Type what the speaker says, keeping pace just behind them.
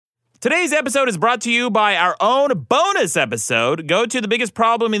Today's episode is brought to you by our own bonus episode. Go to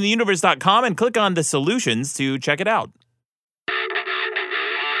thebiggestproblemintheuniverse.com and click on the solutions to check it out.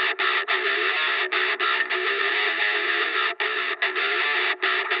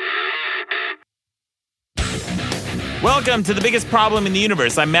 Welcome to The Biggest Problem in the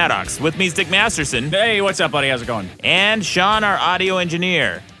Universe. I'm Maddox. With me is Dick Masterson. Hey, what's up, buddy? How's it going? And Sean, our audio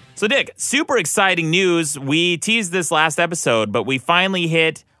engineer. So, Dick, super exciting news. We teased this last episode, but we finally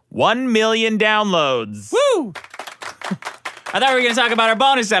hit 1 million downloads. Woo! I thought we were going to talk about our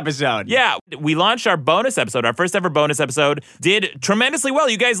bonus episode. Yeah, we launched our bonus episode, our first ever bonus episode. Did tremendously well.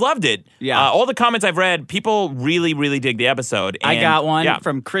 You guys loved it. Yeah. All the comments I've read, people really, really dig the episode. I got one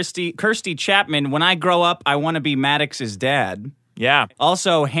from Kirsty Chapman. When I grow up, I want to be Maddox's dad. Yeah.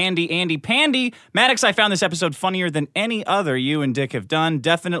 Also, Handy Andy Pandy. Maddox, I found this episode funnier than any other you and Dick have done.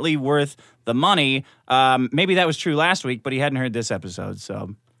 Definitely worth the money. Maybe that was true last week, but he hadn't heard this episode,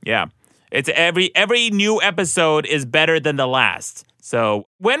 so... Yeah. It's every new episode is better than the last. So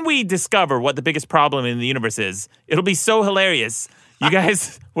when we discover what the biggest problem in the universe is, it'll be so hilarious. You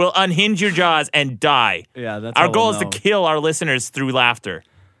guys will unhinge your jaws and die. Yeah, that's our all goal we'll is know. to kill our listeners through laughter.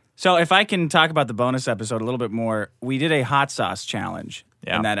 So if I can talk about the bonus episode a little bit more, we did a hot sauce challenge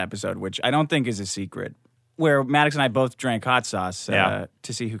in that episode, which I don't think is a secret, where Maddox and I both drank hot sauce to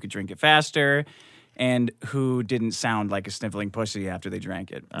see who could drink it faster and who didn't sound like a sniffling pussy after they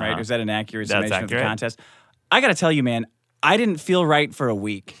drank it, right? Was that an accurate summation of the contest? I got to tell you, man, I didn't feel right for a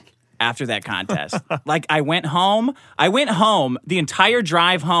week after that contest. Like, I went home, the entire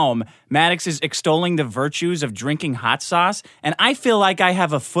drive home, Maddox is extolling the virtues of drinking hot sauce, and I feel like I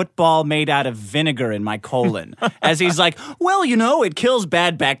have a football made out of vinegar in my colon. As he's like, well, you know, it kills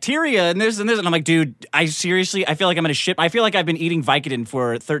bad bacteria and this and this. And I'm like, dude, I feel like I'm going to shit. I feel like I've been eating Vicodin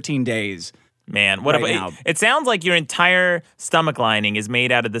for 13 days. Man, it sounds like your entire stomach lining is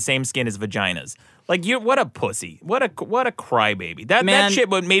made out of the same skin as vaginas. Like, what a pussy. What a crybaby. That shit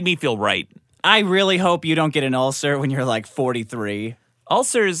made me feel right. I really hope you don't get an ulcer when you're like 43.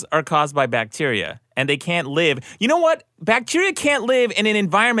 Ulcers are caused by bacteria, and they can't live. You know what? Bacteria can't live in an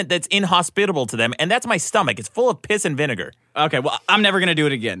environment that's inhospitable to them, and that's my stomach. It's full of piss and vinegar. Okay, well, I'm never going to do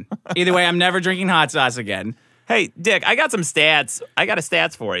it again. Either way, I'm never drinking hot sauce again. Hey, Dick, I got some stats. I got a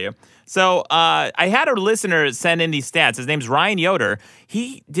stats for you. So I had a listener send in these stats. His name's Ryan Yoder.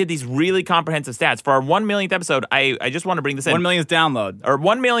 He did these really comprehensive stats. For our 1 millionth episode, I just want to bring this in. 1 millionth download. Or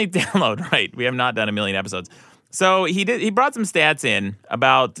 1 millionth download, right. We have not done a million episodes. So he brought some stats in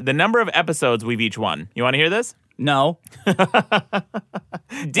about the number of episodes we've each won. You want to hear this? No.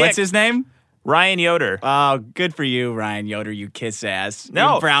 Dick, what's his name? Ryan Yoder. Oh, good for you, Ryan Yoder, you kiss ass.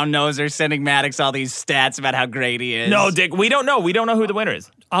 No. You brown noser sending Maddox all these stats about how great he is. No, Dick, we don't know. We don't know who the winner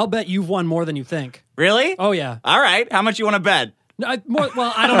is. I'll bet you've won more than you think. Really? Oh, yeah. All right. How much you want to bet? No, I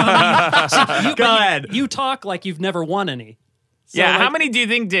don't know. Go ahead. You talk like you've never won any. So, Yeah, how many do you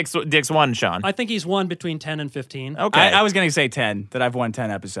think Dick's won, Sean? I think he's won between 10 and 15. Okay. I was going to say 10, that I've won 10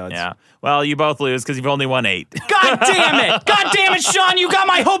 episodes. Yeah. Well, you both lose because you've only won 8. God damn it! God damn it, Sean! You got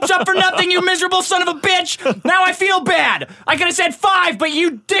my hopes up for nothing, you miserable son of a bitch! Now I feel bad! I could have said 5, but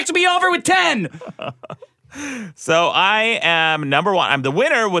you dicked me over with 10! So I am number 1. I'm the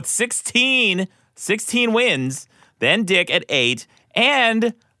winner with 16 wins. Then Dick at 8.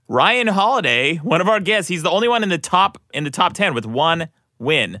 And Ryan Holiday, one of our guests, he's the only one in the top 10 with 1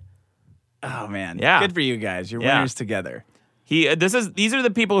 win. Oh, man. Yeah. Good for you guys. You're winners together. These are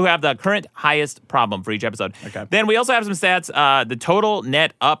the people who have the current highest problem for each episode. Okay. Then we also have some stats, the total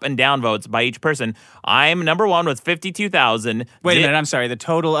net up and down votes by each person. I'm number 1 with 52,000. Wait a minute, I'm sorry. The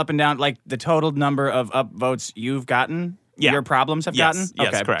total up and down, like the total number of up votes you've gotten? Yeah. Your problems have gotten?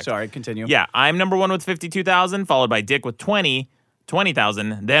 Yes, okay, correct. Sorry, continue. Yeah, I'm number 1 with 52,000, followed by Dick with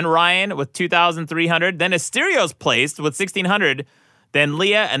 20,000. Then Ryan with 2,300. Then Asterios placed with 1,600. Then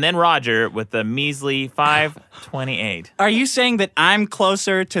Leah, and then Roger with the measly 528. Are you saying that I'm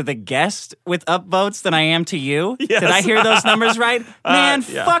closer to the guest with upvotes than I am to you? Yes. Did I hear those numbers right? Man,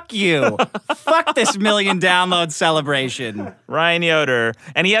 yeah. fuck you. Fuck this million download celebration. Ryan Yoder.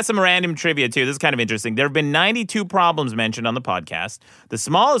 And he has some random trivia, too. This is kind of interesting. There have been 92 problems mentioned on the podcast. The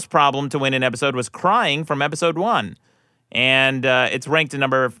smallest problem to win an episode was crying from episode 1. And it's ranked at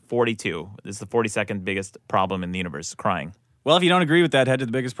number 42. This is the 42nd biggest problem in the universe, crying. Well, if you don't agree with that, head to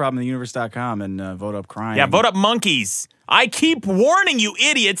thebiggestproblemintheuniverse.com and vote up crying. Yeah, vote up monkeys. I keep warning you,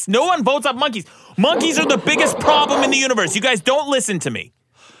 idiots. No one votes up monkeys. Monkeys are the biggest problem in the universe. You guys don't listen to me.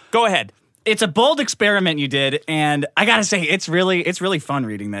 Go ahead. It's a bold experiment you did, and I gotta say, it's really fun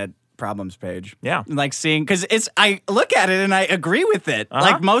reading that problems page. Yeah. Like seeing, because I look at it and I agree with it.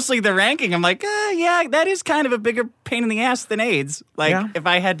 Like mostly the ranking, I'm like, yeah, that is kind of a bigger pain in the ass than AIDS. Like if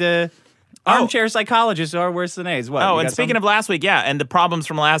I had to, armchair psychologists are worse than AIDS. What? Oh, and speaking of last week, and the problems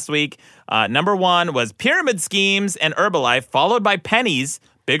from last week, number one was pyramid schemes and Herbalife, followed by pennies.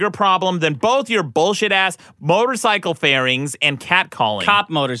 Bigger problem than both your bullshit-ass motorcycle fairings and catcalling. Cop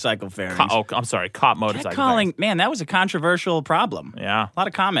motorcycle fairings. I'm sorry, cop motorcycle Catcalling, man, that was a controversial problem. Yeah. A lot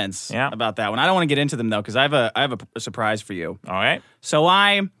of comments about that one. I don't want to get into them, though, because I have a surprise for you. All right. So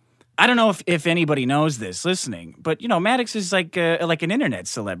I don't know if anybody knows this listening, but, Maddox is like an internet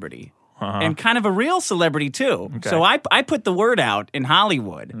celebrity. And kind of a real celebrity too. Okay. So I put the word out in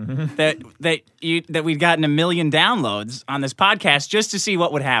Hollywood that we'd gotten 1 million downloads on this podcast just to see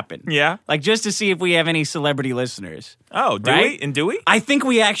what would happen. Yeah, like just to see if we have any celebrity listeners. Oh, do we? And do we? I think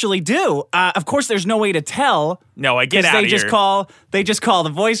we actually do. Of course, there's no way to tell. No, I get out of here. They just call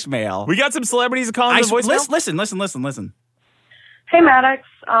the voicemail. We got some celebrities calling the voicemail. Listen. Hey Maddox,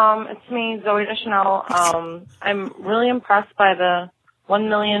 it's me, Zoe Deschanel. I'm really impressed by the 1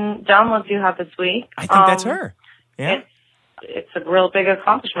 million downloads you have this week. I think that's her. Yeah. It's a real big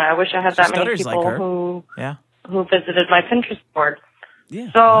accomplishment. I wish I had that many people who visited my Pinterest board. Yeah.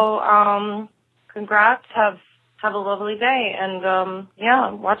 So, congrats. Have a lovely day. And,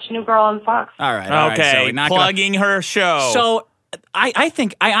 watch New Girl on Fox. All right. Okay. So plugging her show. So, I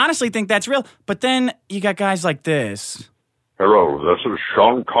honestly think that's real. But then you got guys like this. Hello, this is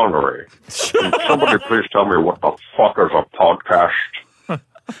Sean Connery. Can somebody please tell me what the fuck is a podcast?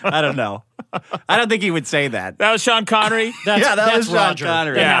 I don't know. I don't think he would say that. That was Sean Connery? That was Roger. Sean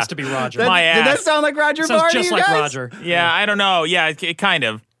Connery. That has to be Roger. My ass. Did that sound like Roger Barney, just you like guys? Roger. Yeah, I don't know. Yeah, it kind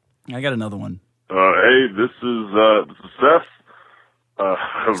of. I got another one. Hey, this is Seth.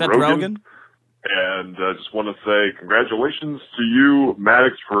 Seth Rogen? And I just want to say congratulations to you,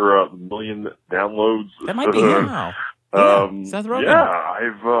 Maddox, for 1 million downloads. That might be him. Wow. Seth Rogen. Yeah,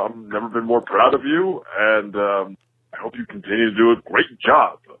 I've never been more proud of you, and I hope you continue to do a great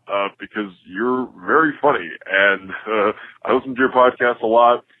job because you're very funny, and I listen to your podcast a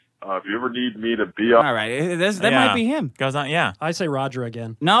lot. If you ever need me to be up, all right, that might be him. Goes on, yeah. I say Roger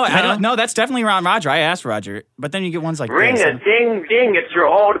again. No, I don't. No, that's definitely Ron Roger. I asked Roger, but then you get ones like Ring this. a ding ding! It's your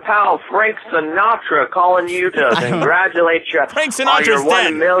old pal Frank Sinatra calling you to congratulate you Frank on Sinatra's your 1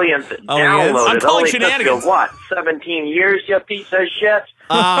 dead. millionth download. I'm It calling only took shenanigans. you 17 years, you piece of shit.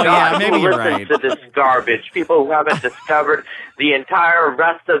 Oh, yeah, maybe who you're listens right. to this garbage? People who haven't discovered the entire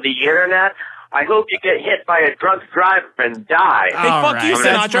rest of the internet. I hope you get hit by a drunk driver and die. Hey, fuck you,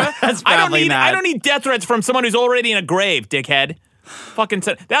 Sinatra. That's I probably not. don't need death threats from someone who's already in a grave, dickhead.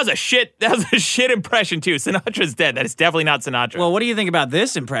 That was a shit impression too. Sinatra's dead. That is definitely not Sinatra. Well, what do you think about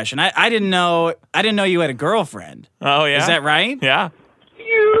this impression? I didn't know you had a girlfriend. Oh yeah, is that right? Yeah.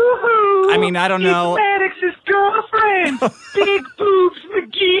 Yoo-hoo! I mean, I don't know. Maddox's girlfriend, Big Boobs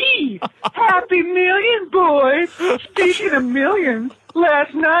McGee. Happy million, boys. Speaking of millions,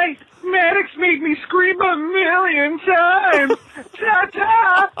 last night, Maddox made me scream 1 million times.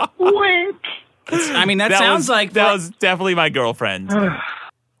 Ta-ta! Wink! I mean, that sounds like that was definitely my girlfriend.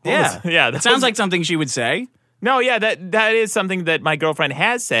 yeah. That sounds like something she would say. No, yeah, that is something that my girlfriend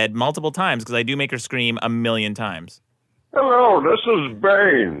has said multiple times because I do make her scream 1 million times. hello, this is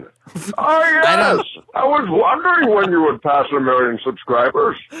Bane. Oh, yes. I was wondering when you would pass 1 million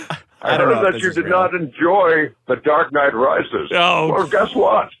subscribers. I don't know heard if that this you is did real. not enjoy The Dark Knight Rises. Oh. Well, guess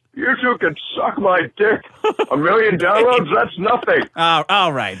what? You two can suck my dick. 1 million downloads, that's nothing.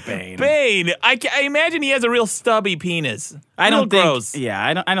 All right, Bane. Bane, I imagine he has a real stubby penis. I don't think. Gross.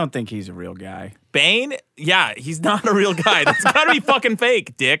 Yeah, I don't think he's a real guy. Bane? Yeah, he's not a real guy. That's gotta be fucking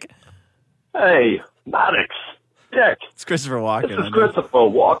fake, dick. Hey, Maddox. Dick. It's Christopher Walken. This is Christopher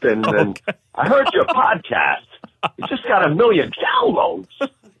Walken, and I heard your podcast. You just got 1 million downloads.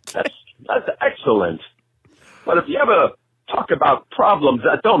 That's excellent. But if you ever talk about problems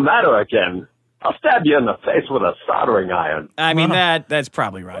that don't matter again, I'll stab you in the face with a soldering iron. I mean, that's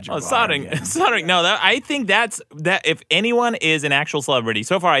probably Roger. Oh, Barney, yeah. soldering. No, I think that if anyone is an actual celebrity,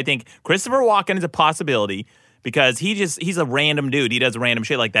 so far I think Christopher Walken is a possibility because he's a random dude. He does random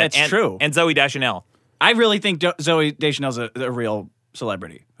shit like that. That's true. And Zoe Deschanel. I really think Zoe Deschanel's a real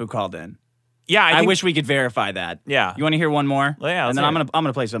celebrity who called in. Yeah, I wish we could verify that. Yeah. You want to hear one more? Well, yeah, and let's then hear I'm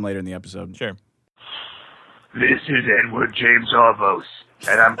gonna play some later in the episode. Sure. This is Edward James Orvos,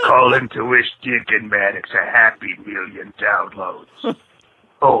 and I'm calling to wish Dick and Maddox a happy 1 million downloads.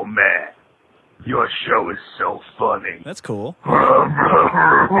 Oh, man, your show is so funny. That's cool.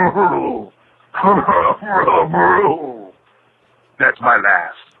 That's my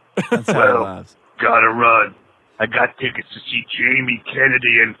laugh. That's how it Well, laughs. gotta run. I got tickets to see Jamie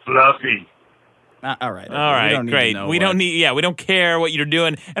Kennedy and Fluffy. All right. All right, we don't need great. To know we don't need. Yeah, we don't care what you're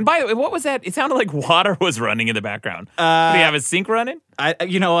doing. And by the way, what was that? It sounded like water was running in the background. Do you have a sink running?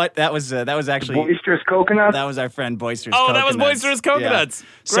 You know what? That was actually Boisterous coconut? that was our friend Boisterous. Oh, Coconuts. that was Boisterous Coconuts. Yeah.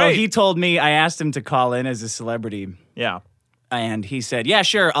 Great. So he told me, I asked him to call in as a celebrity, Yeah. and he said, "Yeah,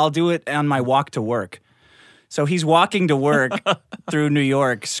 sure, I'll do it on my walk to work." So he's walking to work through New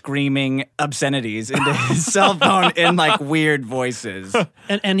York screaming obscenities into his cell phone in like weird voices.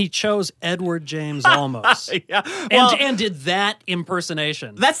 And he chose Edward James Olmos. Yeah. Well, And did that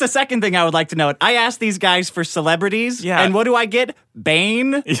impersonation. that's the second thing I would like to note. I asked these guys for celebrities, Yeah. and what do I get?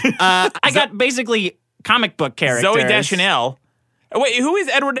 Bane. I got basically comic book characters. Zoe Deschanel. Wait, who is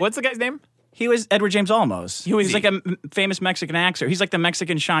Edward? What's the guy's name? He was Edward James Olmos. Who is He's he? like a famous Mexican actor. He's like the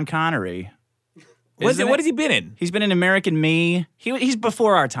Mexican Sean Connery. What Isn't has it? he been in? He's been in American Me. He's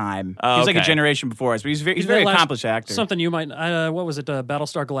before our time. Oh, he's like a okay. generation before us, but he's a very Last- accomplished actor. Something you might. What was it?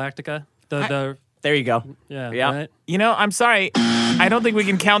 Battlestar Galactica. There you go. Yeah. Yeah. Right? You know, I'm sorry. I don't think we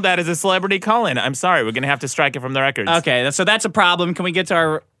can count that as a celebrity call-in. I'm sorry. We're going to have to strike it from the records. Okay, so that's a problem. Can we get to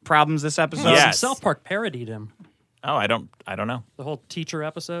our problems this episode? Yes. South Park parodied him. Oh, I don't know. The whole teacher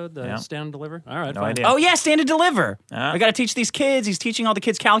episode, the Yeah. Stand and Deliver. All right, No fine. idea. Oh yeah, Stand and Deliver. I got to teach these kids. He's teaching all the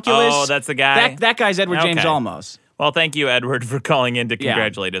kids calculus. Oh, that's the guy? That guy's Edward James Okay. Olmos. Well, thank you, Edward, for calling in to Yeah.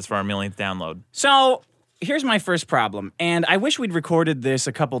 congratulate us for our millionth download. So here's my first problem, and I wish we'd recorded this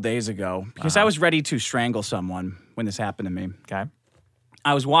a couple days ago because I was ready to strangle someone when this happened to me. Okay.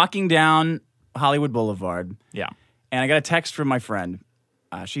 I was walking down Hollywood Boulevard, Yeah. and I got a text from my friend.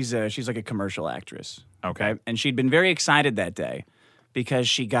 She's like a commercial actress. Okay. And she'd been very excited that day because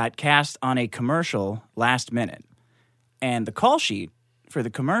she got cast on a commercial last minute. And the call sheet for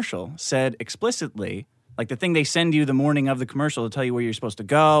the commercial said explicitly, like the thing they send you the morning of the commercial to tell you where you're supposed to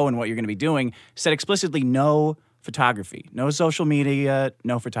go and what you're going to be doing, said explicitly no photography, no social media,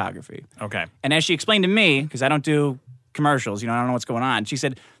 no photography. Okay. And as she explained to me, because I don't do commercials, I don't know what's going on, she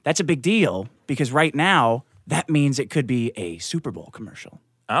said, that's a big deal because right now that means it could be a Super Bowl commercial.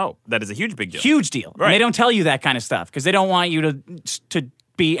 Oh, that is a huge big deal. Huge deal. Right. And they don't tell you that kind of stuff because they don't want you to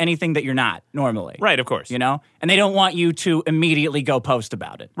be anything that you're not normally. Right, of course. And they don't want you to immediately go post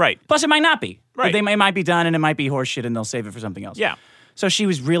about it. Right. Plus, it might not be. Right. It might be done and it might be horseshit and they'll save it for something else. Yeah. So she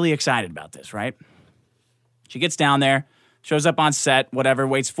was really excited about this, right? She gets down there, shows up on set, whatever,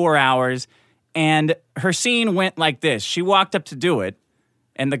 waits 4 hours, and her scene went like this. She walked up to do it,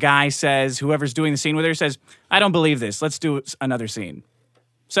 and the guy says, whoever's doing the scene with her says, I don't believe this. Let's do another scene.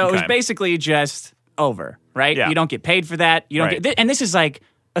 So it was Okay. basically just over, right? Yeah. You don't get paid for that. You don't Right. get, and this is like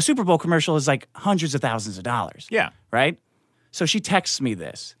a Super Bowl commercial is like hundreds of thousands of dollars. Yeah. Right? So she texts me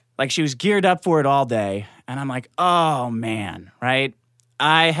this. Like she was geared up for it all day, and I'm like, "Oh man, right?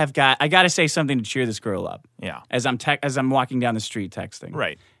 I got to say something to cheer this girl up." Yeah. As I'm walking down the street texting.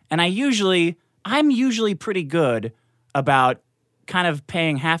 Right. And I'm usually pretty good about kind of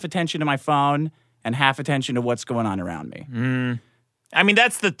paying half attention to my phone and half attention to what's going on around me. I mean,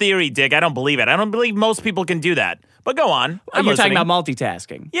 that's the theory, Dick. I don't believe it. I don't believe most people can do that. But go on. I'm You're talking listening. about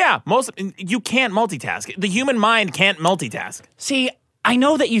multitasking. Yeah, you can't multitask. The human mind can't multitask. See, I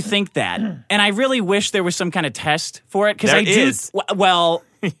know that you think that, and I really wish there was some kind of test for it because There I do. is. Well,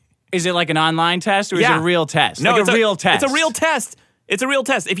 is it like an online test or is it Yeah. a real test? No, like it's a real test. It's a real test. It's a real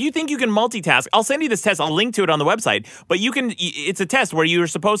test. If you think you can multitask, I'll send you this test. I'll link to it on the website. But it's a test where you're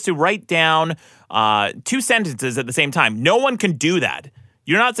supposed to write down 2 sentences at the same time. No one can do that.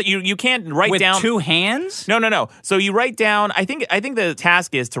 You're not. You can't write with down 2 hands. No. So you write down. I think the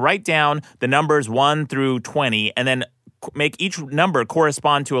task is to write down the numbers 1 through 20, and then make each number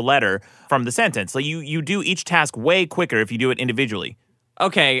correspond to a letter from the sentence. So you do each task way quicker if you do it individually.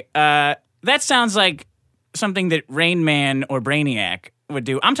 Okay, that sounds like something that Rain Man or Brainiac would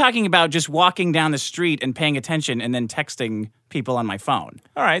do. I'm talking about just walking down the street and paying attention and then texting people on my phone.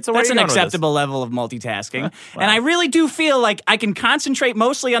 All right, so where That's are an you going with this? acceptable level of multitasking. And I really do feel like I can concentrate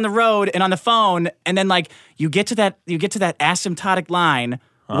mostly on the road and on the phone, and then like you get to that asymptotic line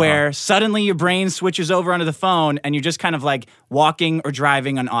where suddenly your brain switches over onto the phone and you're just kind of like walking or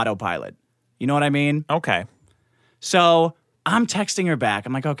driving on autopilot. You know what I mean? Okay. So I'm texting her back.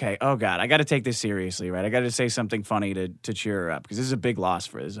 I'm like, okay, oh God, I got to take this seriously, right? I got to say something funny to cheer her up because this is a big loss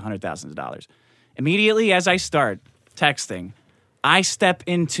for her. This is $100,000. Immediately as I start texting, I step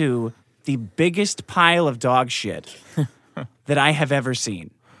into the biggest pile of dog shit that I have ever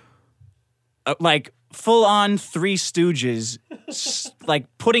seen. Like full on Three Stooges, like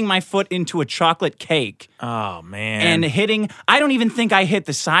putting my foot into a chocolate cake. Oh man. And hitting, I don't even think I hit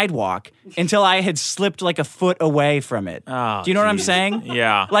the sidewalk until I had slipped like a foot away from it. Oh, Do you know what I'm geez. saying?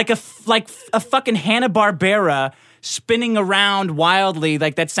 Yeah. Like like a fucking Hanna-Barbera spinning around wildly,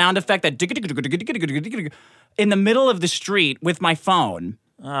 like that sound effect, that in the middle of the street with my phone.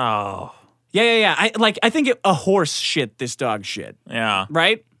 Oh. Yeah. I think a horse shit this dog shit. Yeah.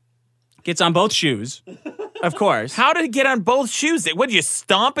 Right? Gets on both shoes, of course. How did it get on both shoes? What, did you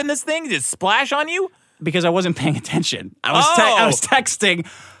stomp in this thing? Did it splash on you? Because I wasn't paying attention. I was texting.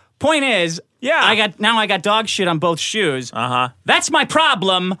 Point is, I got dog shit on both shoes. Uh-huh. That's my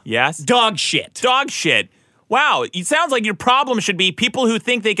problem. Yes. Dog shit. Dog shit. Wow. It sounds like your problem should be people who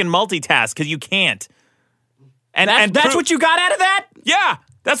think they can multitask because you can't. And that's what you got out of that? Yeah.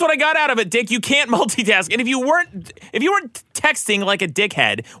 That's what I got out of it, Dick. You can't multitask. And if you weren't texting like a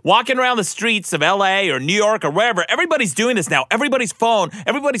dickhead, walking around the streets of LA or New York or wherever, everybody's doing this now. Everybody's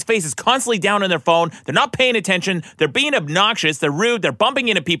face is constantly down on their phone. They're not paying attention. They're being obnoxious. They're rude. They're bumping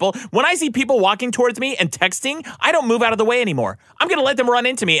into people. When I see people walking towards me and texting, I don't move out of the way anymore. I'm going to let them run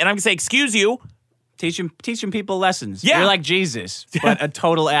into me and I'm going to say, excuse you. Teaching people lessons. Yeah. You're like Jesus, but a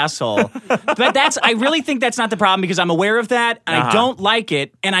total asshole. But I really think that's not the problem because I'm aware of that and I don't like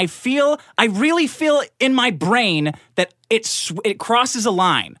it. And I really feel in my brain that it crosses a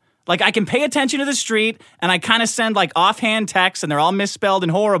line. Like I can pay attention to the street and I kind of send like offhand texts and they're all misspelled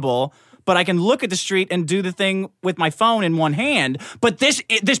and horrible. But I can look at the street and do the thing with my phone in one hand. But this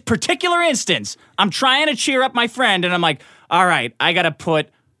particular instance, I'm trying to cheer up my friend and I'm like, all right, I got to put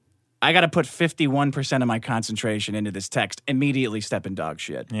 51% of my concentration into this text. Immediately step in dog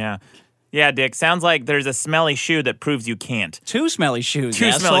shit. Yeah. Yeah, Dick. Sounds like there's a smelly shoe that proves you can't. Two smelly shoes, Two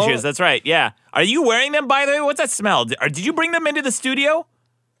asshole. smelly shoes. That's right. Yeah. Are you wearing them, by the way? What's that smell? Did you bring them into the studio?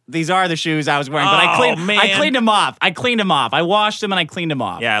 These are the shoes I was wearing, but I cleaned them off. I washed them and I cleaned them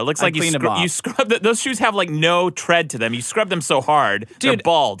off. Yeah, it looks like you scrubbed those shoes have like no tread to them. You scrub them so hard. Dude, they're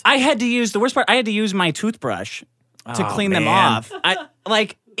bald. The worst part, I had to use my toothbrush to clean them off.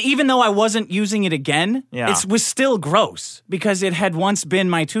 Even though I wasn't using it again, it was still gross because it had once been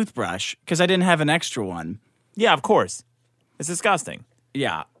my toothbrush because I didn't have an extra one. Yeah, of course. It's disgusting.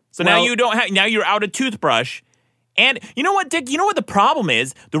 Yeah. So now you don't have. Now you're out of toothbrush. And you know what, Dick? You know what the problem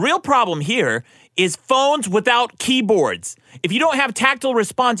is? The real problem here is phones without keyboards. If you don't have tactile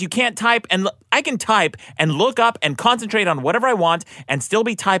response, you can't type. And I can type and look up and concentrate on whatever I want and still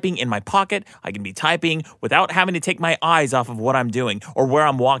be typing in my pocket. I can be typing without having to take my eyes off of what I'm doing or where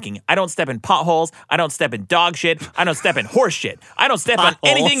I'm walking. I don't step in potholes. I don't step in dog shit. I don't step in horse shit. I don't step on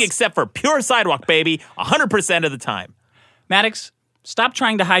anything except for pure sidewalk, baby, 100% of the time. Maddox, stop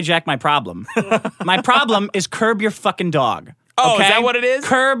trying to hijack my problem. My problem is curb your fucking dog. Oh, okay? Is that what it is?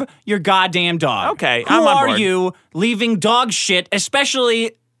 Curb your goddamn dog. Okay, Who I'm on board. are you leaving dog shit,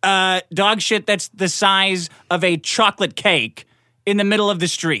 especially dog shit that's the size of a chocolate cake in the middle of the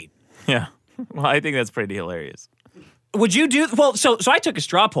street? Yeah. Well, I think that's pretty hilarious. Would you do so I took a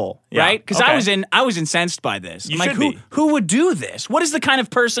straw poll, right? Because I was incensed by this. You I'm should like, be. who would do this? What is the kind of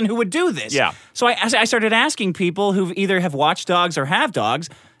person who would do this? Yeah. So I started asking people who either have watched dogs or have dogs,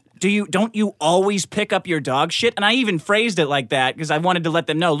 don't you always pick up your dog shit? And I even phrased it like that because I wanted to let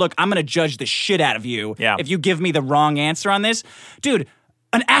them know, look, I'm going to judge the shit out of you if you give me the wrong answer on this. Dude,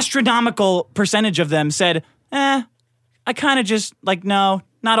 an astronomical percentage of them said, I kind of just like, no,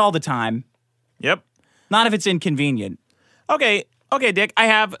 not all the time. Yep. Not if it's inconvenient. Okay, Dick. I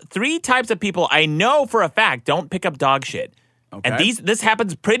have 3 types of people I know for a fact don't pick up dog shit. Okay. And this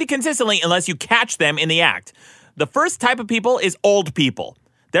happens pretty consistently unless you catch them in the act. The first type of people is old people.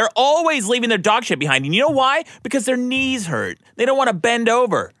 They're always leaving their dog shit behind. And you know why? Because their knees hurt. They don't want to bend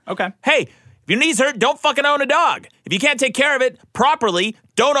over. Okay. Hey, if your knees hurt, don't fucking own a dog. If you can't take care of it properly,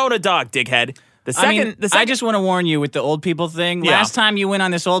 don't own a dog, dickhead. I just want to warn you with the old people thing. Yeah. Last time you went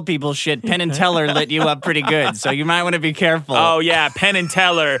on this old people shit, Penn and Teller lit you up pretty good. So you might want to be careful. Oh, yeah, Penn and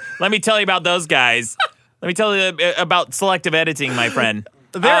Teller. Let me tell you about those guys. Let me tell you about selective editing, my friend.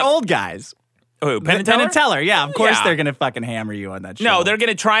 They're old guys. Who, Penn and Teller? Penn and Teller, yeah. Of course Yeah. they're going to fucking hammer you on that show. No, they're going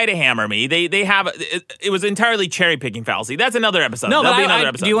to try to hammer me. They have it was entirely cherry picking fallacy. That's another episode. No, That'll but be another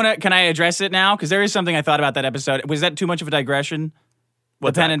episode. do you want to? Can I address it now? Because there is something I thought about that episode. Was that too much of a digression?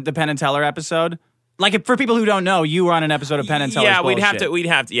 What's the Penn and Teller episode? Like, for people who don't know, you were on an episode of Penn and Teller's Yeah, we'd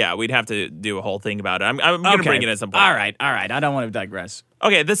bullshit. have to do a whole thing about it. I'm going to bring it at some point. All right. I don't want to digress.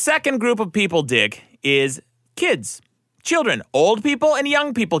 Okay, the second group of people, Dick, is kids. Children, old people and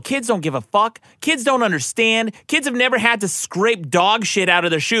young people. Kids don't give a fuck. Kids don't understand. Kids have never had to scrape dog shit out of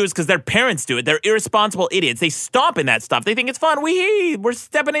their shoes because their parents do it. They're irresponsible idiots. They stomp in that stuff. They think it's fun. We're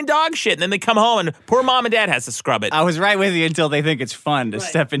stepping in dog shit. And then they come home and poor mom and dad has to scrub it. I was right with you until they think it's fun to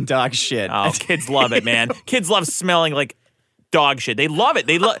step in dog shit. Oh, kids love it, man. Kids love smelling like dog shit. They love it.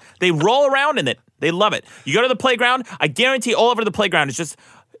 They roll around in it. They love it. You go to the playground, I guarantee all over the playground it's just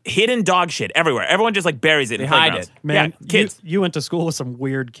hidden dog shit everywhere. Everyone just like buries it. They in hide playgrounds. it. Man, Yeah, kids. You went to school with some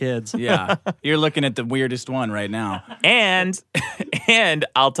weird kids. Yeah. You're looking at the weirdest one right now. And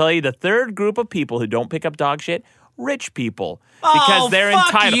I'll tell you the third group of people who don't pick up dog shit. Rich people. Because they're fuck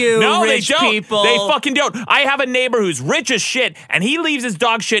entitled. you, no, rich they don't. people. They fucking don't. I have a neighbor who's rich as shit, and he leaves his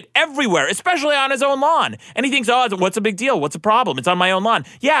dog shit everywhere, especially on his own lawn. And he thinks, oh, what's the big deal? What's the problem? It's on my own lawn.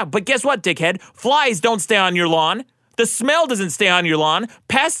 Yeah, but guess what, dickhead? Flies don't stay on your lawn. The smell doesn't stay on your lawn.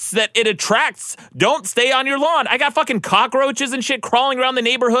 Pests that it attracts don't stay on your lawn. I got fucking cockroaches and shit crawling around the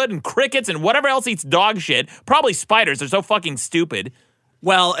neighborhood and crickets and whatever else eats dog shit. Probably spiders. They're so fucking stupid.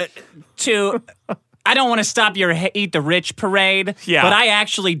 Well, I don't want to stop your Eat the Rich parade, Yeah. but I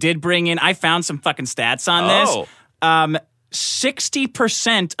actually did bring in, I found some fucking stats on this.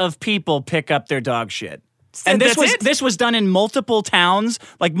 60% of people pick up their dog shit. And this was done in multiple towns,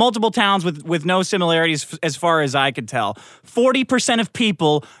 like multiple towns with no similarities as far as I could tell. 40% of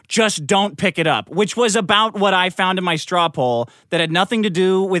people just don't pick it up, which was about what I found in my straw poll that had nothing to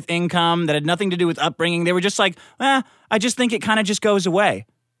do with income, that had nothing to do with upbringing. They were just like, I just think it kind of just goes away.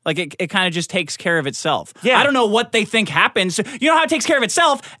 Like, it kind of just takes care of itself. Yeah. I don't know what they think happens. You know how it takes care of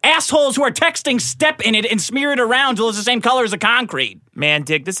itself? Assholes who are texting step in it and smear it around till it's the same color as the concrete. Man,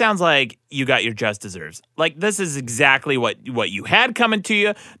 Dick, this sounds like you got your just desserts. Like, this is exactly what you had coming to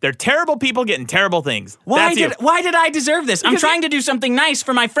you. They're terrible people getting terrible things. Why did I deserve this? I'm trying to do something nice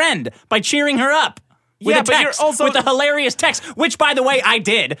for my friend by cheering her up. With a text, with a hilarious text, which, by the way, I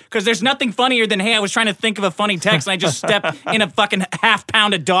did, because there's nothing funnier than, hey, I was trying to think of a funny text and I just stepped in a fucking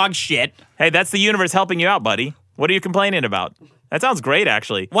half-pound of dog shit. Hey, that's the universe helping you out, buddy. What are you complaining about? That sounds great,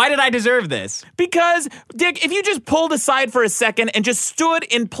 actually. Why did I deserve this? Because, Dick, if you just pulled aside for a second and just stood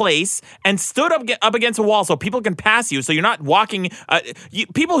in place and stood up against a wall so people can pass you, so you're not walking.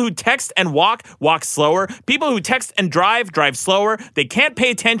 People who text and walk slower. People who text and drive slower. They can't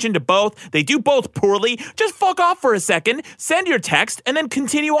pay attention to both. They do both poorly. Just fuck off for a second. Send your text and then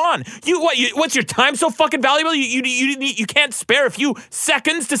continue on. What's your time so fucking valuable? You can't spare a few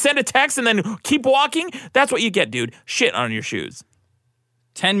seconds to send a text and then keep walking? That's what you get, dude. Shit on your shoes.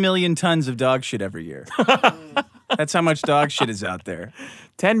 10 million tons of dog shit every year. That's how much dog shit is out there.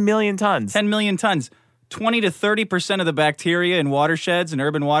 10 million tons. 10 million tons. 20 to 30% of the bacteria in watersheds and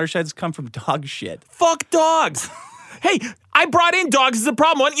urban watersheds come from dog shit. Fuck dogs. Hey, I brought in dogs as a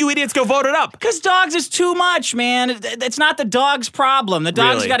problem. Why don't you idiots go vote it up? Because dogs is too much, man. It's not the dog's problem. The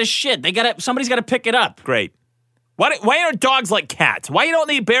dog's Really? got to shit. Somebody's got to pick it up. Great. Why aren't dogs like cats? Why don't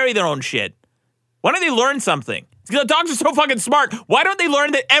they bury their own shit? Why don't they learn something? The dogs are so fucking smart. Why don't they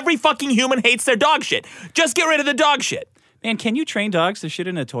learn that every fucking human hates their dog shit? Just get rid of the dog shit. Man, can you train dogs to shit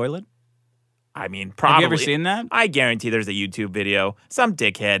in a toilet? I mean, probably. Have you ever seen that? I guarantee there's a YouTube video. Some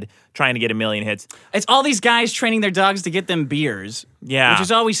dickhead trying to get 1 million hits. It's all these guys training their dogs to get them beers. Yeah. Which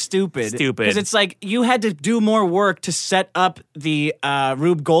is always stupid. Stupid. Because it's like you had to do more work to set up the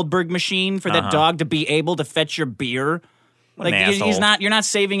Rube Goldberg machine for that dog to be able to fetch your beer. Like you're not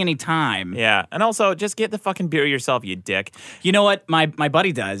saving any time. Yeah. And also, just get the fucking beer yourself, you dick. You know what my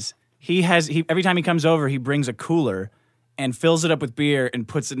buddy does? He every time he comes over, he brings a cooler and fills it up with beer and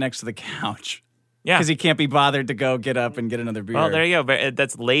puts it next to the couch. Yeah. Because he can't be bothered to go get up and get another beer. Well, there you go.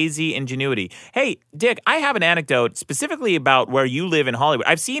 That's lazy ingenuity. Hey, Dick, I have an anecdote specifically about where you live in Hollywood.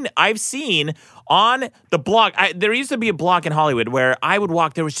 I've seen on the block. There used to be a block in Hollywood where I would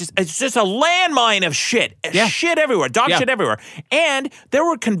walk. It's just a landmine of shit. Yeah. Shit everywhere. Dog shit everywhere. And there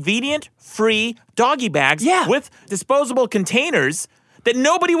were convenient, free doggy bags with disposable containers that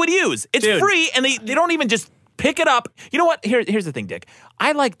nobody would use. It's free, and they don't even just pick it up. You know what? Here's the thing, Dick.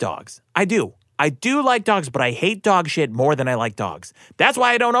 I like dogs. I do like dogs, but I hate dog shit more than I like dogs. That's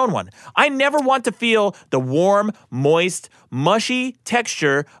why I don't own one. I never want to feel the warm, moist, mushy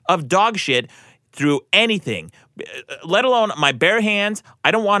texture of dog shit through anything, let alone my bare hands.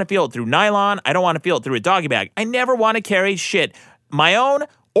 I don't want to feel it through nylon. I don't want to feel it through a doggy bag. I never want to carry shit, my own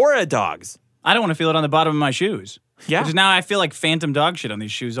or a dog's. I don't want to feel it on the bottom of my shoes. Yeah. Because now I feel like phantom dog shit on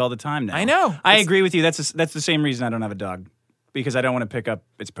these shoes all the time now. I know. I agree with you. That's the same reason I don't have a dog. Because I don't want to pick up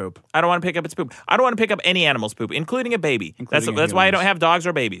its poop. I don't want to pick up its poop. I don't want to pick up any animal's poop, including a baby. That's why I don't have dogs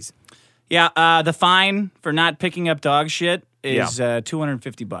or babies. Yeah, the fine for not picking up dog shit is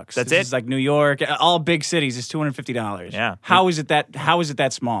 $250. That's this it? is like New York, all big cities is $250. Yeah. How is it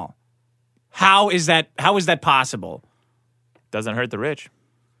that small? How is that possible? Doesn't hurt the rich.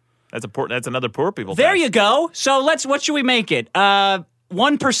 That's another poor people There tax. you go. So what should we make it?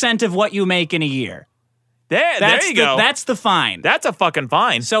 1% of what you make in a year. There you go. That's the fine. That's a fucking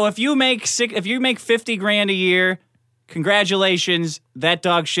fine. So if you make $50,000 a year, congratulations, that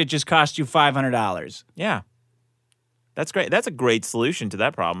dog shit just cost you $500. Yeah. That's great. That's a great solution to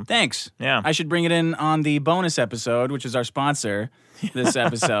that problem. Thanks. Yeah. I should bring it in on the bonus episode, which is our sponsor this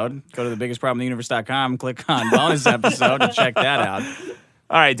episode. Go to thebiggestproblemintheuniverse.com, click on bonus episode to check that out.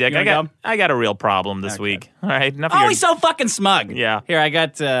 All right, Dick. You wanna I got a real problem this week. All right. Enough of Oh, your... he's so fucking smug. Yeah. Here, I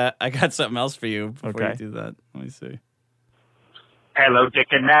got something else for you before Okay. you do that. Let me see. Hello, Dick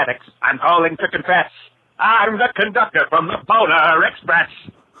and Maddox. I'm calling to confess. I'm the conductor from the Polar Express.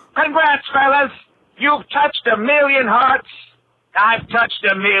 Congrats, fellas. You've touched 1 million hearts. I've touched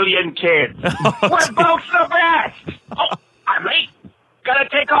 1 million kids. We're both the best. Oh, I'm late. Gotta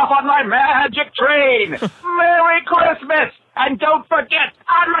take off on my magic train. Merry Christmas. And don't forget,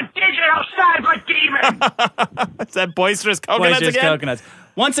 I'm a digital cyber demon. Is that boisterous coconuts Boisterous again? coconuts.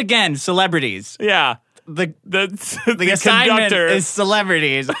 Once again, celebrities. Yeah. The The assignment conductor is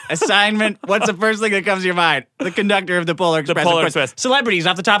celebrities. Assignment, what's the first thing that comes to your mind? The conductor of the Polar Express. Polar of course. Express. Celebrities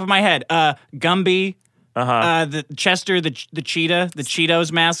off the top of my head. Gumby. Uh-huh. The Chester, the cheetah, the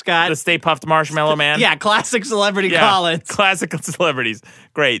Cheetos mascot. the Stay Puffed Marshmallow Man. Yeah, classic celebrity Yeah. Collins. Classic celebrities.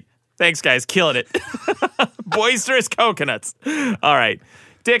 Great. Thanks, guys. Killing it. Boisterous coconuts. All right.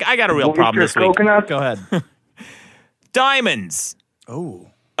 Dick, I got a real problem this week. Coconuts? Go ahead. Diamonds. Oh.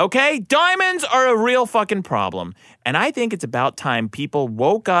 Okay? Diamonds are a real fucking problem. And I think it's about time people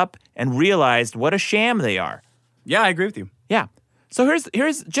woke up and realized what a sham they are. Yeah, I agree with you. Yeah. So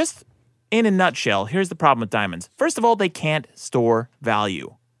here's just in a nutshell, here's the problem with diamonds. First of all, they can't store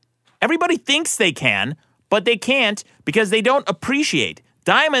value. Everybody thinks they can, but they can't because they don't appreciate.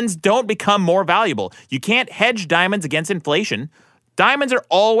 Diamonds don't become more valuable. You can't hedge diamonds against inflation. Diamonds are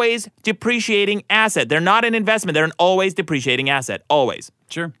always depreciating asset. They're not an investment. They're an always depreciating asset. Always.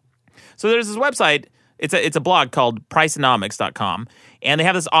 Sure. So there's this website. It's a blog called Priceonomics.com, and they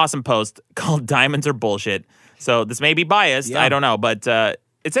have this awesome post called "Diamonds Are Bullshit." So this may be biased. Yeah. I don't know, but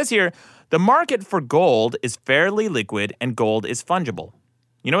it says here the market for gold is fairly liquid and gold is fungible.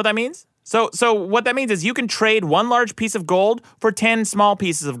 You know what that means? So what that means is you can trade one large piece of gold for 10 small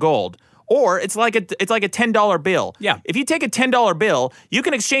pieces of gold. Or it's like a $10 bill. Yeah. If you take a $10 bill, you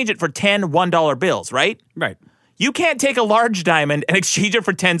can exchange it for 10 $1 bills, right? Right. You can't take a large diamond and exchange it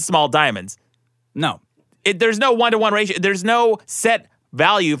for 10 small diamonds. No. There's no 1-to-1 ratio. There's no set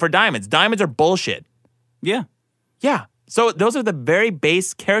value for diamonds. Diamonds are bullshit. Yeah. Yeah. So those are the very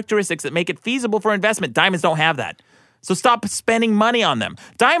base characteristics that make it feasible for investment. Diamonds don't have that. So stop spending money on them.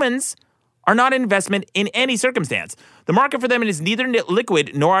 Diamonds are not an investment in any circumstance. The market for them is neither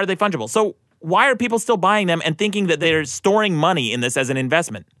liquid nor are they fungible. So why are people still buying them and thinking that they're storing money in this as an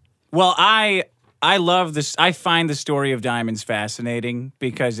investment? Well, I love this. I find the story of diamonds fascinating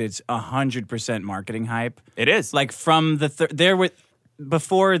because it's 100% marketing hype. It is. Like from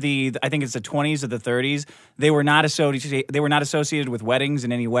before I think it's the 20s or the 30s, they were not associated with weddings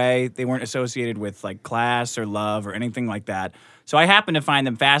in any way. They weren't associated with like class or love or anything like that. So I happen to find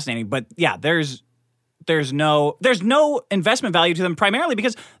them fascinating. But yeah, there's no investment value to them primarily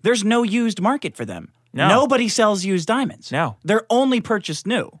because there's no used market for them. No. Nobody sells used diamonds. No. They're only purchased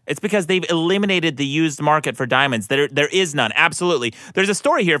new. It's because they've eliminated the used market for diamonds. There is none. Absolutely. There's a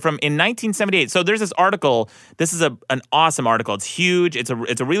story here from in 1978. So there's this article. This is an awesome article. It's huge. It's a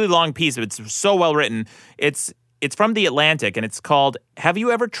really long piece. It's so well written. It's from The Atlantic, and it's called "Have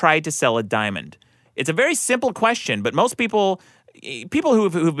You Ever Tried to Sell a Diamond?" It's a very simple question, but most people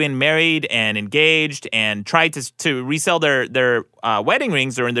who've been married and engaged and tried to resell their wedding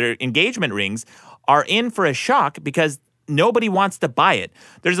rings or their engagement rings are in for a shock because nobody wants to buy it.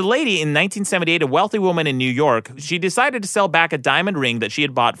 There's a lady in 1978, a wealthy woman in New York. She decided to sell back a diamond ring that she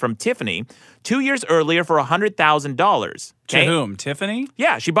had bought from Tiffany 2 years earlier for $100,000. To whom? Tiffany?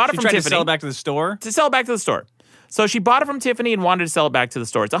 Yeah, she bought it from Tiffany. Tiffany. To sell it back to the store? To sell it back to the store. So she bought it from Tiffany and wanted to sell it back to the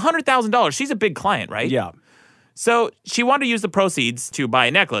store. It's $100,000. She's a big client, right? Yeah. So she wanted to use the proceeds to buy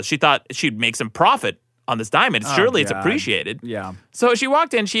a necklace. She thought she'd make some profit on this diamond. Surely it's God. appreciated. Yeah. So she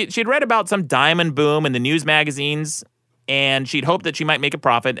walked in. She'd read about some diamond boom in the news magazines, and she'd hoped that she might make a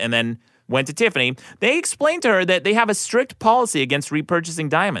profit and then went to Tiffany. They explained to her that they have a strict policy against repurchasing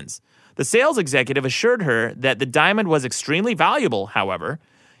diamonds. The sales executive assured her that the diamond was extremely valuable, however,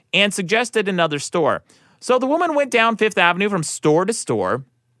 and suggested another store. So the woman went down Fifth Avenue from store to store,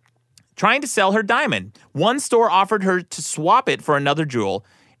 trying to sell her diamond. One store offered her to swap it for another jewel,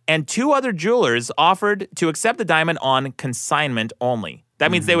 and 2 other jewelers offered to accept the diamond on consignment only.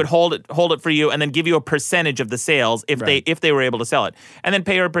 That means they would hold it for you and then give you a percentage of the sales if they were able to sell it, and then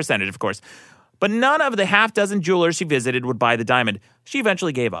pay her a percentage, of course. But none of the half dozen jewelers she visited would buy the diamond. She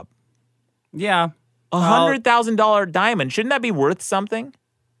eventually gave up. Yeah. $100,000 diamond. Shouldn't that be worth something?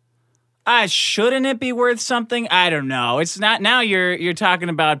 Shouldn't it be worth something? I don't know. It's not. Now you're talking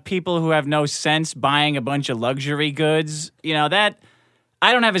about people who have no sense buying a bunch of luxury goods. That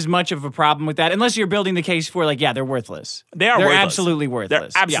I don't have as much of a problem with that, unless you're building the case for they're worthless. They're worthless. absolutely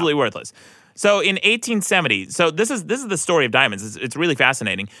worthless. They're absolutely worthless. So in 1870, so this is the story of diamonds. It's really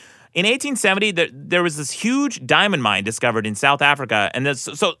fascinating. In 1870, there was this huge diamond mine discovered in South Africa, and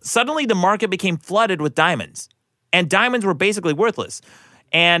so suddenly the market became flooded with diamonds, and diamonds were basically worthless.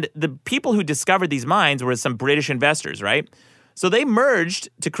 And the people who discovered these mines were some British investors, right? So they merged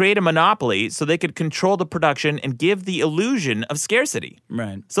to create a monopoly so they could control the production and give the illusion of scarcity.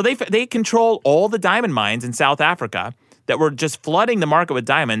 Right. So they control all the diamond mines in South Africa that were just flooding the market with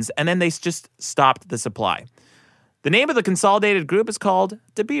diamonds, and then they just stopped the supply. The name of the consolidated group is called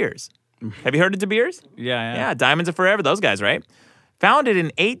De Beers. Have you heard of De Beers? Yeah. Yeah, Diamonds Are Forever, those guys, right? Founded in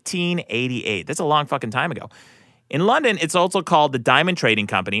 1888. That's a long fucking time ago. In London, it's also called the Diamond Trading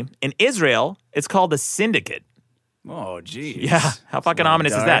Company. In Israel, it's called the Syndicate. Oh, geez. Yeah, how fucking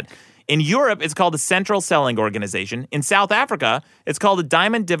ominous is that? In Europe, it's called the Central Selling Organization. In South Africa, it's called the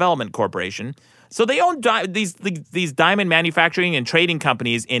Diamond Development Corporation. So they own these diamond manufacturing and trading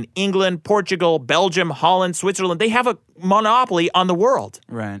companies in England, Portugal, Belgium, Holland, Switzerland. They have a monopoly on the world.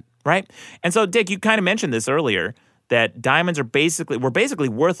 Right. Right? And so, Dick, you kind of mentioned this earlier, that diamonds were basically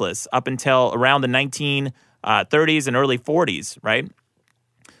worthless up until around the 1930s and early 40s, right?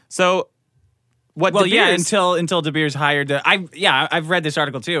 So Well, yeah, until De Beers hired I've read this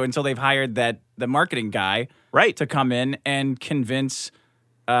article too, until they've hired the marketing guy to come in and convince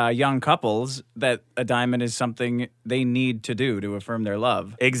young couples that a diamond is something they need to do to affirm their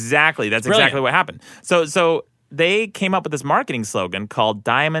love. Exactly. That's exactly what happened. So they came up with this marketing slogan called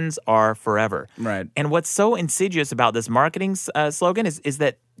Diamonds Are Forever. Right. And what's so insidious about this marketing slogan is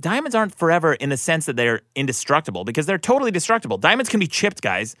that diamonds aren't forever in the sense that they're indestructible, because they're totally destructible. Diamonds can be chipped,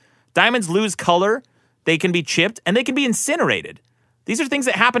 guys. Diamonds lose color, they can be chipped, and they can be incinerated. These are things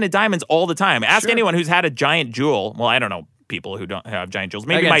that happen to diamonds all the time. Ask anyone who's had a giant jewel. Well, I don't know people who don't have giant jewels.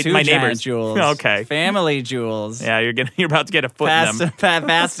 Maybe my neighbors. Jewels. Okay. Family jewels. Yeah, you're about to get a foot in them.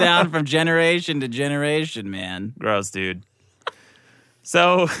 Passed down from generation to generation, man. Gross, dude.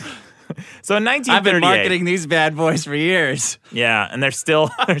 So in 1938, I've been marketing these bad boys for years. Yeah, and they're still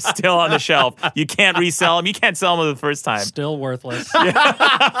on the shelf. You can't resell them. You can't sell them the first time. Still worthless.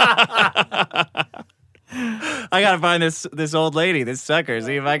 I gotta find this old lady, this sucker.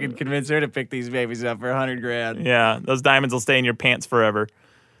 See if I can convince her to pick these babies up for $100,000. Yeah, those diamonds will stay in your pants forever.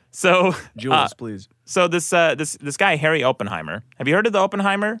 So jewels, please. So this guy Harry Oppenheimer. Have you heard of the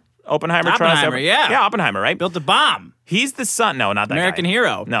Oppenheimer Trust? Yeah, Oppenheimer, right? Built a bomb. He's the son. No, not that American guy.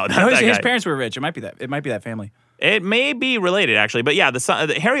 hero. No, not that his guy. parents were rich. It might be that family. It may be related, actually. But yeah,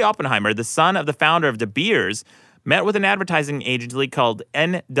 Harry Oppenheimer, the son of the founder of De Beers, met with an advertising agency called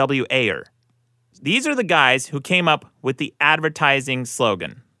N.W. Ayer. These are the guys who came up with the advertising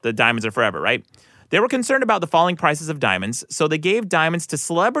slogan, the Diamonds Are Forever, right? They were concerned about the falling prices of diamonds, so they gave diamonds to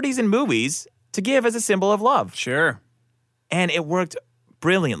celebrities in movies to give as a symbol of love. Sure. And it worked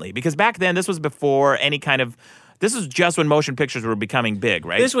brilliantly, because back then, this was before this was just when motion pictures were becoming big,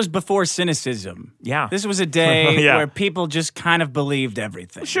 right? This was before cynicism. Yeah. This was a day where people just kind of believed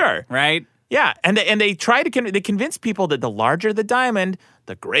everything. Sure. Right? Yeah, and they try to they convince people that the larger the diamond,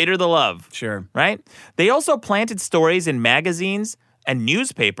 the greater the love. Sure. Right? They also planted stories in magazines and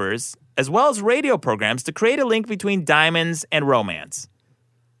newspapers, as well as radio programs, to create a link between diamonds and romance.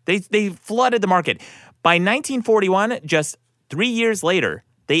 They flooded the market. By 1941, just 3 years later,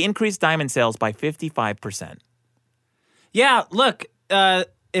 they increased diamond sales by 55%. Yeah, look,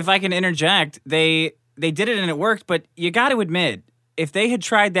 if I can interject, they did it and it worked, but you got to admit, if they had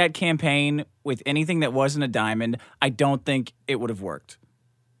tried that campaign with anything that wasn't a diamond, I don't think it would have worked.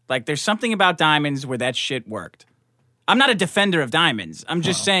 Like, there's something about diamonds where that shit worked. I'm not a defender of diamonds. I'm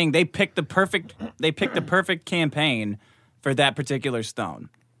just saying they picked the perfect campaign for that particular stone.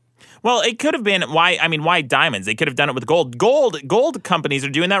 Well, it could have been why diamonds? They could have done it with gold. Gold companies are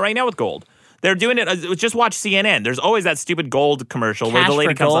doing that right now with gold. They're doing it. Just watch CNN. There's always that stupid gold commercial where the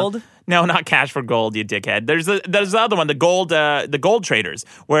lady comes on. No, not Cash for Gold, you dickhead. There's the other one, the gold traders,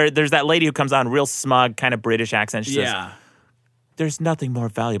 where there's that lady who comes on real smug, kind of British accent. She says, "There's nothing more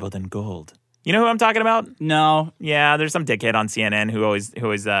valuable than gold." You know who I'm talking about? No. Yeah, there's some dickhead on CNN who always they're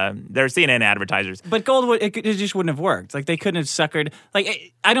CNN advertisers. But gold, it just wouldn't have worked. Like, they couldn't have suckered.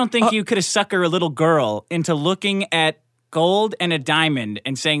 Like, I don't think you could have suckered a little girl into looking at gold and a diamond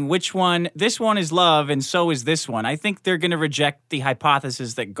and saying which one, this one is love and so is this one. I think they're going to reject the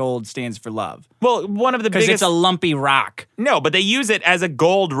hypothesis that gold stands for love. Well, one of the biggest... Because it's a lumpy rock. No, but they use it as a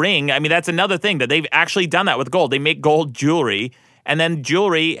gold ring. I mean, that's another thing, that they've actually done that with gold. They make gold jewelry, and then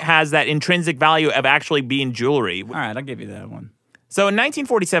jewelry has that intrinsic value of actually being jewelry. All right, I'll give you that one. So in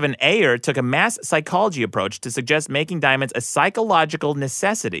 1947, Ayer took a mass psychology approach to suggest making diamonds a psychological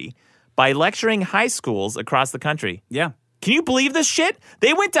necessity by lecturing high schools across the country. Yeah. Can you believe this shit?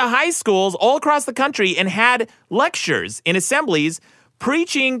 They went to high schools all across the country and had lectures in assemblies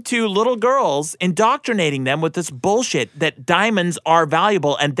preaching to little girls, indoctrinating them with this bullshit that diamonds are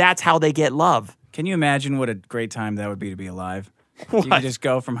valuable and that's how they get love. Can you imagine what a great time that would be to be alive? What? You could just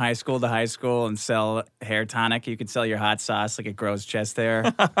go from high school to high school and sell hair tonic. You could sell your hot sauce like it grows chest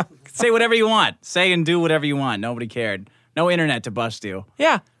hair. Say whatever you want. Say and do whatever you want. Nobody cared. No internet to bust you.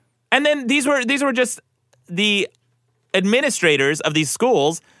 Yeah. And then these were just the administrators of these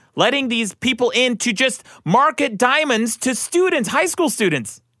schools letting these people in to just market diamonds to students, high school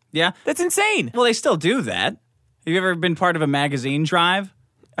students. Yeah. That's insane. Well, they still do that. Have you ever been part of a magazine drive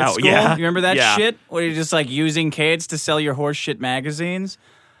at Oh, school? yeah. You remember that Yeah. shit? Where you're just like using kids to sell your horse shit magazines?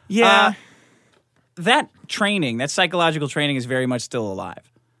 Yeah. That training, that psychological training is very much still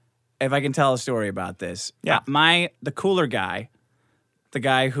alive. If I can tell a story about this. Yeah. The cooler guy, the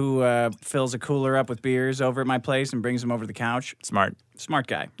guy who fills a cooler up with beers over at my place and brings them over to the couch. Smart. Smart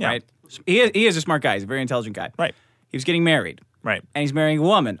guy, Yeah. right? He is a smart guy. He's a very intelligent guy. Right. He was getting married. Right. And he's marrying a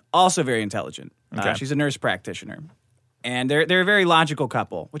woman, also very intelligent. Okay. She's a nurse practitioner. And they're a very logical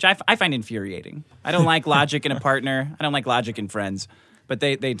couple, which I find infuriating. I don't like logic in a partner. I don't like logic in friends. But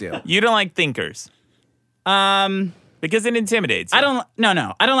they do. You don't like thinkers. Because it intimidates you. I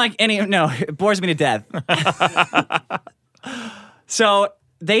don't like any. No, it bores me to death. So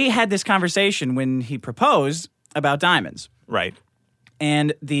they had this conversation when he proposed about diamonds. Right.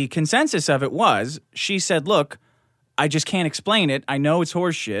 And the consensus of it was, she said, look, I just can't explain it. I know it's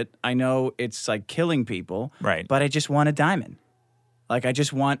horse shit. I know it's like killing people. Right. But I just want a diamond. Like, I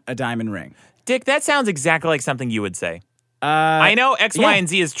just want a diamond ring. Dick, that sounds exactly like something you would say. I know X, Y, yeah. and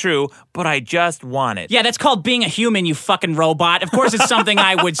Z is true, but I just want it. Yeah, that's called being a human, you fucking robot. Of course it's something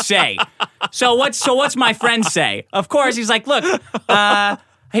I would say. So what's my friend say? Of course, he's like, look,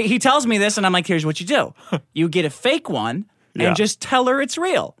 he tells me this, and I'm like, here's what you do. You get a fake one and Yeah. just tell her it's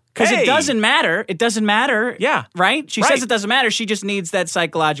real. Because Hey. it doesn't matter. It doesn't matter. Yeah. Right? She Right. says it doesn't matter. She just needs that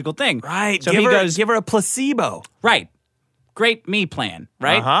psychological thing. Right. So give he her, goes, give her a placebo. right. Great me plan,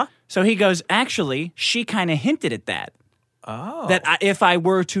 right? Uh-huh. So he goes, actually, she kind of hinted at that. Oh. That if I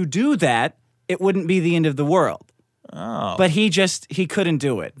were to do that, it wouldn't be the end of the world. Oh. But he couldn't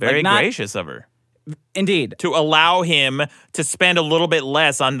do it. Very Like, gracious of her. Indeed. To allow him to spend a little bit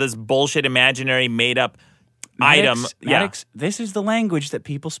less on this bullshit imaginary made up item. Maddox, this is the language that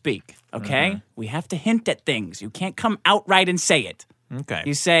people speak, okay? Mm-hmm. We have to hint at things. You can't come outright and say it. Okay.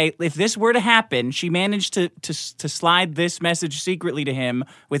 You say, if this were to happen, she managed to slide this message secretly to him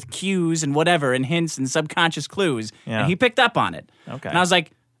with cues and whatever and hints and subconscious clues, Yeah. and he picked up on it. Okay. And I was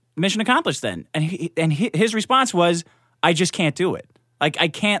like, mission accomplished then. And his response was, I just can't do it. Like, I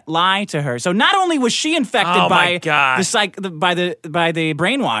can't lie to her. So not only was she infected Oh, my by God. by the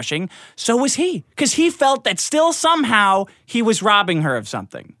brainwashing, so was he, because he felt that still somehow he was robbing her of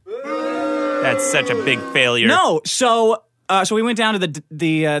something. That's such a big failure. No, so we went down to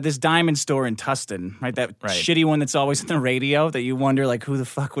this diamond store in Tustin, right? That Right. shitty one that's always on the radio that you wonder like who the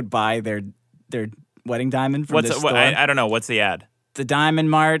fuck would buy their wedding diamond from this store. I don't know. What's the ad? The Diamond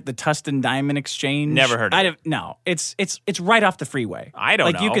Mart, the Tustin Diamond Exchange. Never heard of it. No, it's right off the freeway. I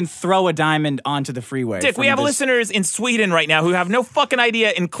don't know. You can throw a diamond onto the freeway. Dick, we from have this- listeners in Sweden right now who have no fucking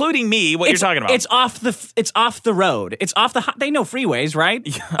idea, including me, what you're talking about. It's off the road. It's off the. They know freeways, right?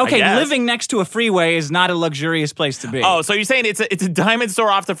 I Okay, guess. living next to a freeway is not a luxurious place to be. Oh, so you're saying it's a diamond store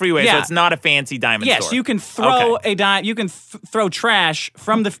off the freeway, so Yeah. it's not a fancy diamond store. Yes, you can throw Okay. you can throw trash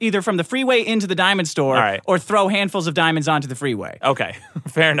from either from the freeway into the diamond store, All right. or throw handfuls of diamonds onto the freeway. Okay,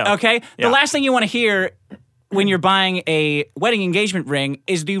 fair enough. Okay, Yeah. the last thing you want to hear when you're buying a wedding engagement ring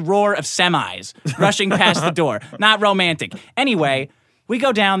is the roar of semis rushing past the door. Not romantic. Anyway, we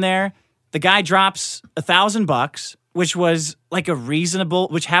go down there. The guy drops $1,000, which was like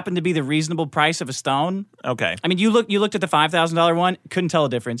which happened to be the reasonable price of a stone. Okay. I mean, you looked at the $5,000 one, couldn't tell a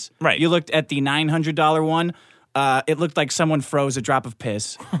difference. Right. You looked at the $900 one. It looked like someone froze a drop of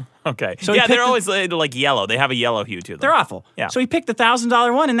piss. Okay. So he yeah, they're picked always like yellow. They have a yellow hue to them. They're awful. Yeah. So he picked the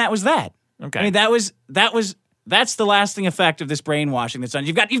 $1,000 one, and that was that. Okay. I mean, that's the lasting effect of this brainwashing that's done.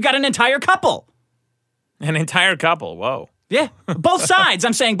 You've got an entire couple. An entire couple. Whoa. Yeah, both sides.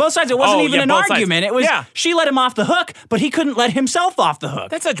 I'm saying both sides. It wasn't Oh, even yeah, an both sides. argument. It was she let him off the hook, but he couldn't let himself off the hook.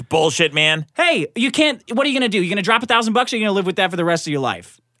 That's such bullshit, man. Hey, you can't. What are you going to do? You're going to drop $1,000, or you're going to live with that for the rest of your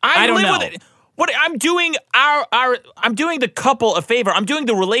life? I don't know. With it. What I'm doing I'm doing the couple a favor. I'm doing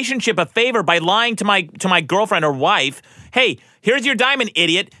the relationship a favor by lying to my girlfriend or wife hey, here's your diamond,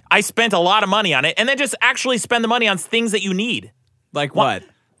 idiot. I spent a lot of money on it. And then just actually spend the money on things that you need. Like what?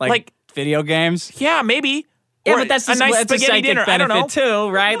 Like video games? Yeah, maybe. Yeah, Or but that's a nice that's spaghetti psychic dinner. I don't know. benefit too,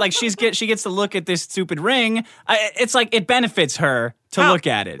 right? Like she gets to look at this stupid ring. It's like it benefits her to look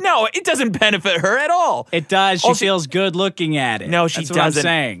at it. No, it doesn't benefit her at all. It does. She feels good looking at it. No, she That's doesn't. What I'm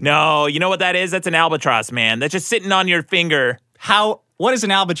saying. No, you know what that is? That's an albatross, man. That's just sitting on your finger. What is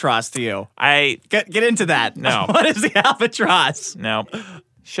an albatross to you? Get into that. No. What is the albatross? No.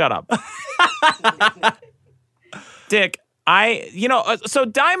 Shut up. Dick, so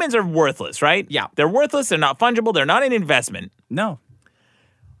diamonds are worthless, right? Yeah. They're worthless. They're not fungible. They're not an investment. No.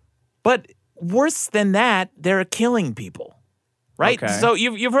 But worse than that, they're killing people, right? Okay. So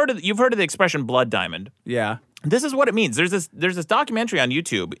you've heard of the expression blood diamond. Yeah. This is what it means. There's this documentary on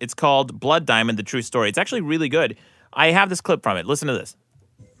YouTube. It's called Blood Diamond: The True Story. It's actually really good. I have this clip from it. Listen to this.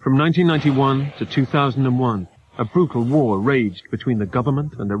 From 1991 to 2001, a brutal war raged between the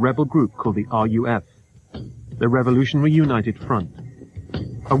government and a rebel group called the RUF, the Revolutionary United Front.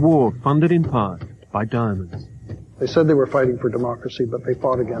 A war funded in part by diamonds. They said they were fighting for democracy, but they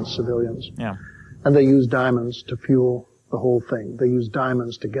fought against civilians. Yeah. And they used diamonds to fuel the whole thing. They used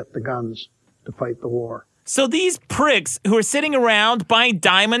diamonds to get the guns to fight the war. So these pricks who are sitting around buying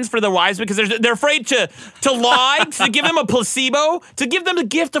diamonds for their wives because they're afraid to lie, to give them a placebo, to give them the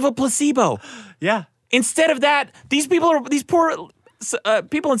gift of a placebo. Yeah. Instead of that, these poor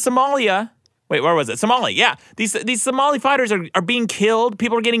people in Somalia. Wait, where was it? Somalia. Yeah. These Somali fighters are being killed.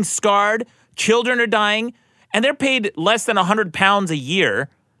 People are getting scarred. Children are dying. And they're paid less than £100 a year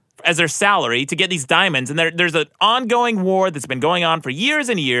as their salary to get these diamonds. And there's an ongoing war that's been going on for years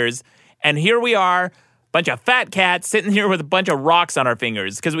and years. And here we are, bunch of fat cats sitting here with a bunch of rocks on our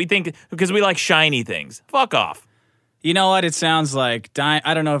fingers because we like shiny things. Fuck off. You know what? It sounds like,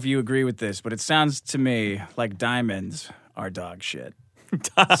 I don't know if you agree with this, but it sounds to me like diamonds are dog shit.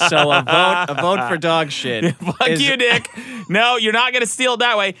 So a vote for dog shit. Fuck you, Dick. No, you're not going to steal it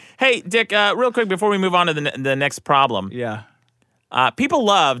that way. Hey, Dick, real quick before we move on to the next problem. Yeah. People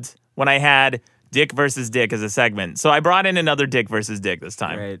loved when I had Dick versus Dick as a segment. So I brought in another Dick versus Dick this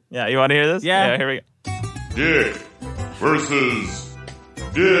time. Great. Yeah, you want to hear this? Yeah. Here we go. Dick versus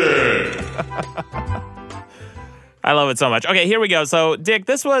Dick. I love it so much. Okay, here we go. So, Dick,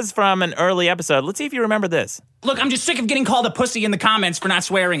 this was from an early episode. Let's see if you remember this. Look, I'm just sick of getting called a pussy in the comments for not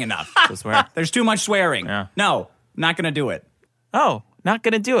swearing enough. Swear. There's too much swearing. Yeah. No, not going to do it. Oh, not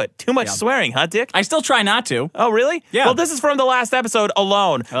going to do it. Too much swearing, huh, Dick? I still try not to. Oh, really? Yeah. Well, this is from the last episode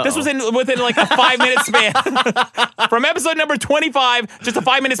alone. Uh-oh. This was within like a 5-minute span. From episode number 25, just a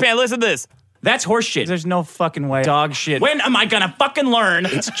 5-minute span. Listen to this. That's horseshit. There's no fucking way. Dog shit. When am I gonna fucking learn?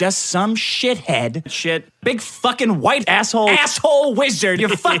 It's just some shithead. Shit. Big fucking white asshole wizard. You're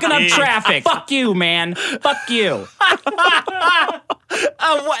fucking up traffic. Fuck you, man. Fuck you.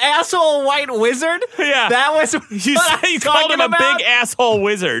 Asshole white wizard? Yeah. That was You called him a big asshole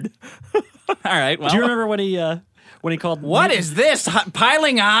wizard. All right. Well, Do you remember when he called what is this?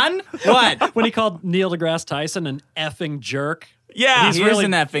 Piling on? What? when he called Neil deGrasse Tyson an effing jerk? Yeah. He's really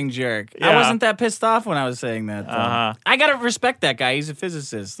an effing jerk. Yeah. I wasn't that pissed off when I was saying that. I gotta respect that guy. He's a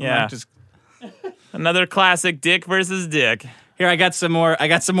physicist. Yeah. Another classic Dick versus Dick. Here, I got some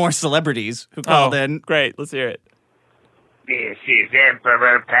more celebrities who called in. Great. Let's hear it. This is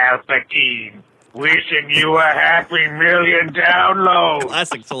Emperor Palpatine, wishing you a happy million downloads.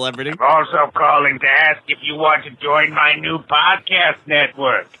 Classic celebrity. I'm also calling to ask if you want to join my new podcast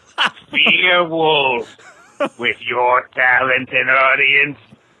network, Fear Wolf. With your talent and audience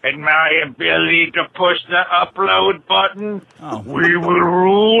and my ability to push the upload button, we will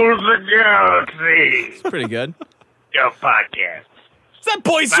rule the galaxy. It's pretty good. Your podcast. Is that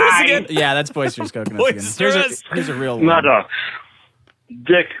Boisterous again? Yeah, that's Boisterous Coconuts Boisterous. again. Here's a real one. Maddox,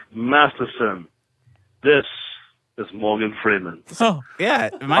 Dick Masterson, this is Morgan Freeman. Oh, yeah,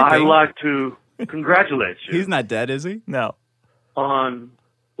 it might be. I'd like to congratulate you. He's not dead, is he? No. On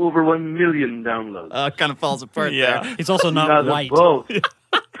over 1 million downloads. It kind of falls apart Yeah. there. He's also not Now they're white. both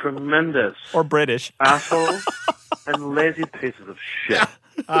tremendous Or British. assholes and lazy pieces of shit.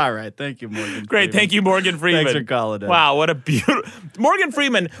 All right, thank you, Morgan. Great. Thank you, Morgan Freeman. Thanks for calling in. Wow, what a beautiful... Morgan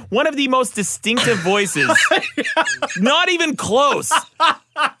Freeman, one of the most distinctive voices. Not even close.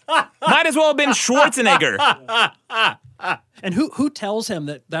 Might as well have been Schwarzenegger. And who tells him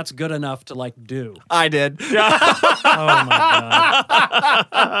that that's good enough to like do? I did. Oh my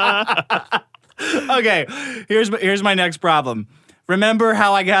god. Okay, here's my next problem. Remember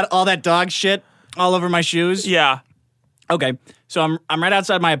how I got all that dog shit all over my shoes? Yeah. Okay, so I'm right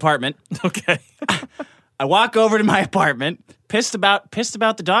outside my apartment. Okay. I walk over to my apartment, pissed about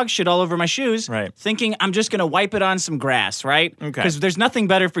the dog shit all over my shoes, right. thinking I'm just going to wipe it on some grass, right? Okay. Because there's nothing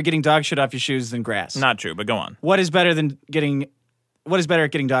better for getting dog shit off your shoes than grass. Not true, but go on. What is better at getting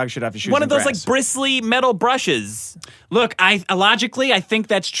dog shit off your shoes? One of those grass? like bristly metal brushes. Look, logically, I think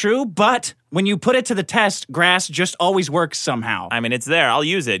that's true, but when you put it to the test, grass just always works somehow. I mean, it's there. I'll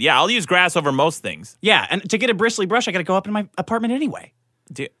use it. Yeah, I'll use grass over most things. Yeah, and to get a bristly brush, I got to go up in my apartment anyway.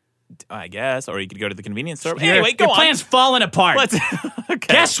 I guess, or you could go to the convenience store. Anyway, go on. Your plan's falling apart. Okay.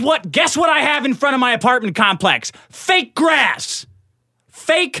 Guess what I have in front of my apartment complex? Fake grass.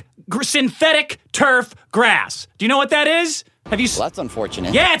 Fake synthetic turf grass. Do you know what that is? Have you? Well, that's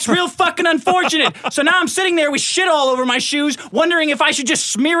unfortunate. Yeah, it's real fucking unfortunate. So now I'm sitting there with shit all over my shoes, wondering if I should just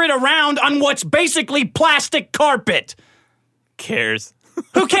smear it around on what's basically plastic carpet. Cares.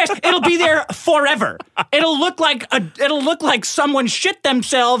 Who cares? It'll be there forever. It'll look like someone shit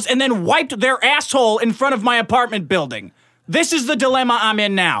themselves and then wiped their asshole in front of my apartment building. This is the dilemma I'm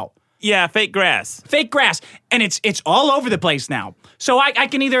in now. Yeah, fake grass. Fake grass, and it's all over the place now. So I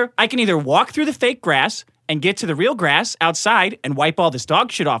can either walk through the fake grass and get to the real grass outside and wipe all this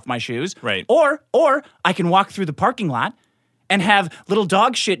dog shit off my shoes. Right. Or I can walk through the parking lot and have little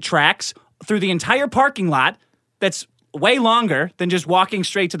dog shit tracks through the entire parking lot. That's way longer than just walking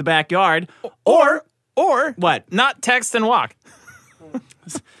straight to the backyard. Or what? Not text and walk.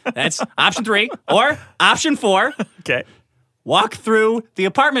 That's option 3. Or option 4. Okay. Walk through the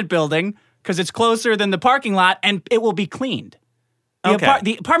apartment building because it's closer than the parking lot and it will be cleaned.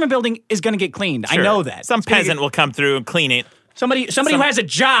 The apartment building is going to get cleaned. Sure. I know that. Some peasant will come through and clean it. Somebody who has a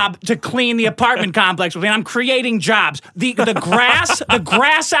job to clean the apartment complex with me. I'm creating jobs. The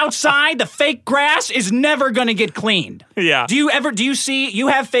grass outside, the fake grass is never going to get cleaned. Yeah. Do you see, you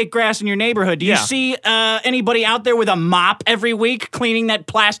have fake grass in your neighborhood. Do you see anybody out there with a mop every week cleaning that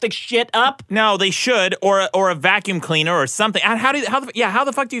plastic shit up? No, they should, or a vacuum cleaner or something. How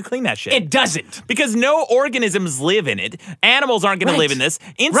the fuck do you clean that shit? It doesn't. Because no organisms live in it. Animals aren't going to live in this.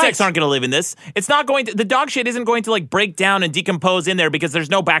 Insects aren't going to live in this. It's not going to, the dog shit isn't going to like break down and decompose in there because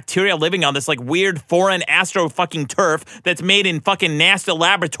there's no bacteria living on this like weird foreign astro fucking turf that's made in fucking NASA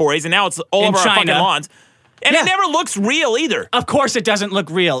laboratories and now it's all over our fucking lawns. And it never looks real either. Of course it doesn't look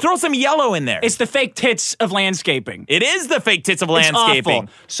real. Throw some yellow in there. It's the fake tits of landscaping. It is the fake tits of landscaping.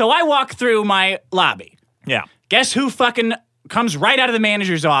 Awful. So I walk through my lobby. Yeah. Guess who fucking comes right out of the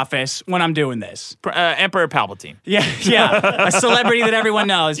manager's office when I'm doing this? Emperor Palpatine. Yeah. A celebrity that everyone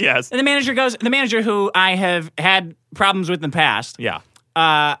knows. Yes. And the manager who I have had problems with in the past. Yeah.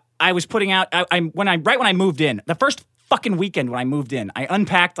 I was putting out, when I moved in, the first fucking weekend when I moved in, I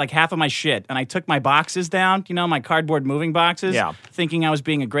unpacked like half of my shit and I took my boxes down, my cardboard moving boxes, thinking I was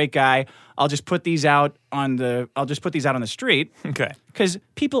being a great guy. I'll just put these out on the street. Okay. Because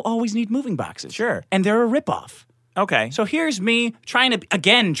people always need moving boxes. Sure. And they're a ripoff. Okay. So here's me trying to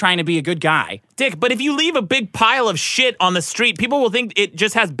be a good guy. Dick, but if you leave a big pile of shit on the street, people will think it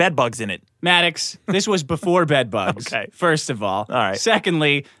just has bed bugs in it. Maddox, this was before bed bugs. Okay. First of all. All right.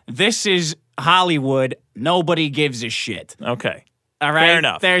 Secondly, this is Hollywood. Nobody gives a shit. Okay. All right. Fair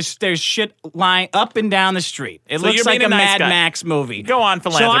enough. There's shit lying up and down the street. It looks like a nice Mad guy. Max movie. Go on,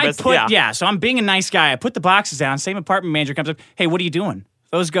 philanthropist. So I'm being a nice guy. I put the boxes down. Same apartment manager comes up. Hey, what are you doing?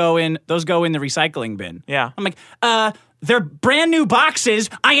 Those go in the recycling bin. Yeah. I'm like, they're brand new boxes.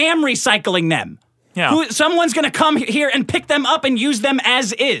 I am recycling them. Yeah. Someone's going to come here and pick them up and use them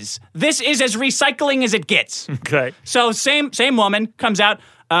as is. This is as recycling as it gets. Okay. So same woman comes out.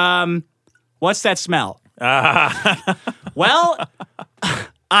 What's that smell? Well,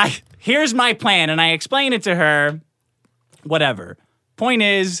 here's my plan, and I explain it to her. Whatever. Point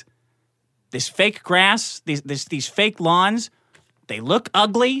is, this fake grass, these fake lawns, they look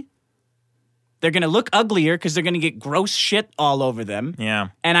ugly. They're going to look uglier because they're going to get gross shit all over them. Yeah.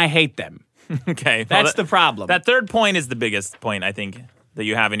 And I hate them. Okay. That's the problem. That third point is the biggest point, I think, that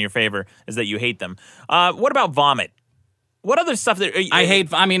you have in your favor, is that you hate them. What about vomit? What other stuff that I hate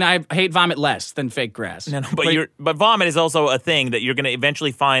vomit less than fake grass. No, but vomit is also a thing that you're going to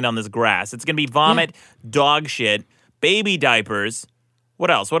eventually find on this grass. It's going to be vomit, dog shit, baby diapers.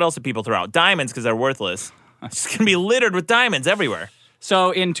 What else? What else do people throw out? Diamonds because they're worthless. It's going to be littered with diamonds everywhere. So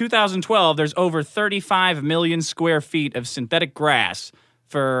in 2012, there's over 35 million square feet of synthetic grass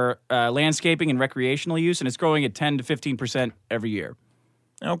for landscaping and recreational use, and it's growing at 10 to 15% every year.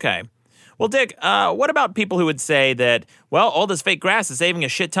 Okay. Well, Dick, what about people who would say that, well, all this fake grass is saving a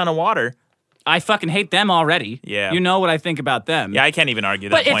shit ton of water? I fucking hate them already. Yeah. You know what I think about them. Yeah, I can't even argue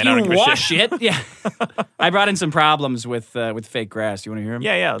that but point. But if you wash shit. it, yeah. I brought in some problems with fake grass. You want to hear them?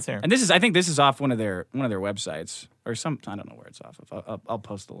 Yeah, let's hear them. And I think this is off one of their websites or some. I don't know where it's off of. I'll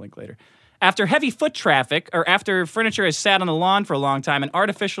post the link later. After heavy foot traffic, or after furniture has sat on the lawn for a long time, an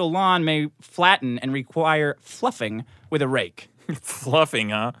artificial lawn may flatten and require fluffing with a rake. Fluffing,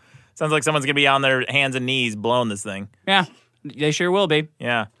 huh? Sounds like someone's going to be on their hands and knees blowing this thing. Yeah, they sure will be.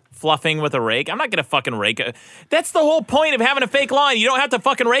 Yeah. Fluffing with a rake. I'm not going to fucking rake it. That's the whole point of having a fake lawn. You don't have to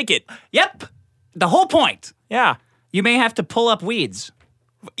fucking rake it. Yep. The whole point. Yeah. You may have to pull up weeds.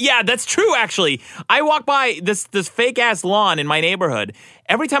 Yeah, that's true, actually. I walk by this fake-ass lawn in my neighborhood.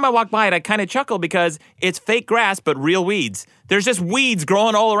 Every time I walk by it, I kind of chuckle because it's fake grass but real weeds. There's just weeds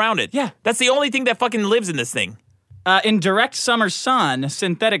growing all around it. Yeah. That's the only thing that fucking lives in this thing. In direct summer sun,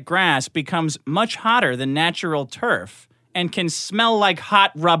 synthetic grass becomes much hotter than natural turf and can smell like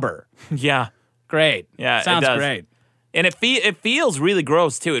hot rubber. Yeah. Great. Yeah, Sounds it does. great. And it feels really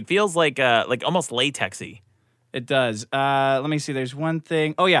gross, too. It feels like almost latexy. It does. Let me see. There's one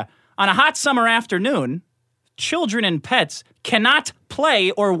thing. Oh, yeah. On a hot summer afternoon, children and pets cannot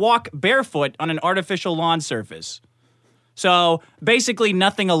play or walk barefoot on an artificial lawn surface. So basically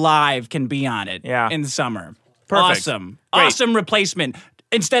nothing alive can be on it in the summer. Perfect. Awesome. Great. Awesome replacement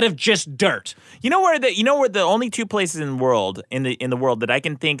instead of just dirt. You know where the only two places in the world that I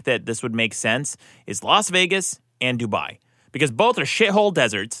can think that this would make sense is Las Vegas and Dubai. Because both are shithole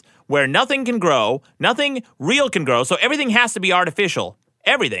deserts where nothing can grow, nothing real can grow, so everything has to be artificial.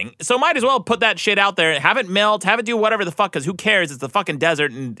 Everything. So might as well put that shit out there, have it melt, have it do whatever the fuck, because who cares? It's the fucking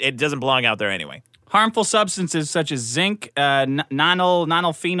desert and it doesn't belong out there anyway. Harmful substances such as zinc,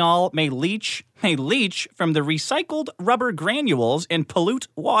 nonylphenol may leach from the recycled rubber granules and pollute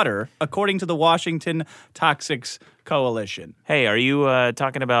water, according to the Washington Toxics Coalition. Hey, are you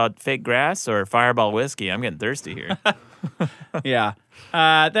talking about fake grass or Fireball whiskey? I'm getting thirsty here. Yeah,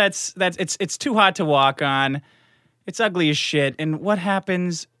 it's too hot to walk on. It's ugly as shit. And what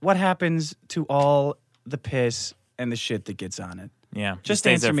happens to all the piss and the shit that gets on it? Yeah, just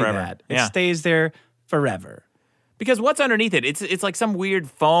stays answer me forever. that. Yeah. It stays there forever. Because what's underneath it? It's like some weird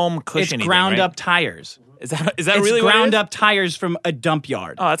foam cushiony It's ground thing, right? up tires. Is that It's really what it ground is? up tires from a dump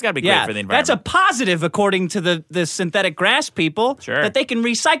yard. Oh, that's got to be great for the environment. That's a positive, according to the synthetic grass people. Sure. That they can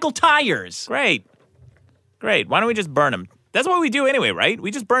recycle tires. Great. Why don't we just burn them? That's what we do anyway, right?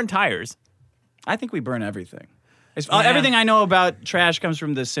 We just burn tires. I think we burn everything. Everything I know about trash comes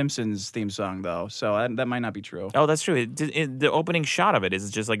from the Simpsons theme song, though, so that might not be true. Oh, that's true. The opening shot of it is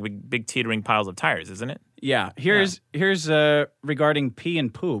just like big teetering piles of tires, isn't it? Yeah. Here's regarding pee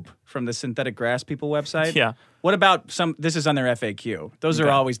and poop from the Synthetic Grass People website. Yeah. What about this is on their FAQ. Those are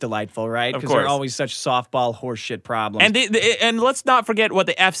always delightful, right? Of Because they're course. always such softball horseshit problems. And let's not forget what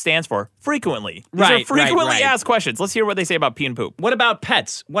the F stands for. Frequently. These are frequently asked questions. Let's hear what they say about pee and poop. What about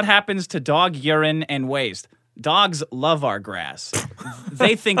pets? What happens to dog urine and waste? Dogs love our grass.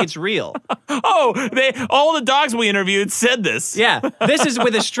 They think it's real. Oh, all the dogs we interviewed said this. Yeah, this is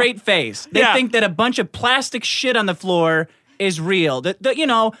with a straight face. They Yeah. think that a bunch of plastic shit on the floor is real.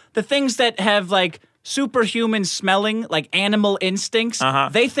 The things that have like superhuman smelling, like animal instincts.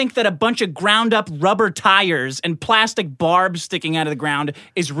 They think that a bunch of ground up rubber tires and plastic barbs sticking out of the ground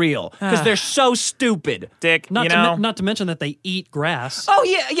is real because they're so stupid. Dick, Not to mention that they eat grass. Oh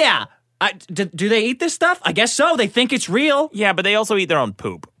yeah. Do they eat this stuff? I guess so. They think it's real. Yeah, but they also eat their own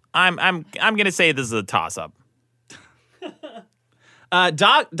poop. I'm gonna say this is a toss up.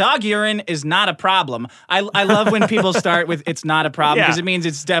 Dog urine is not a problem. I love when people start with it's not a problem because Yeah. it means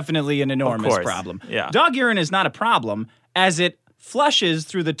it's definitely an enormous course. problem. Yeah. Dog urine is not a problem as it flushes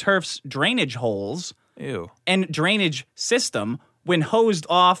through the turf's drainage holes Ew. and drainage system when hosed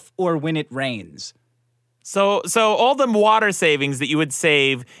off or when it rains. So all the water savings that you would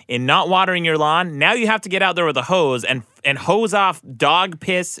save in not watering your lawn, now you have to get out there with a hose and hose off dog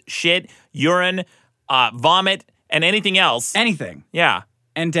piss, shit, urine, vomit, and anything else. Anything. Yeah.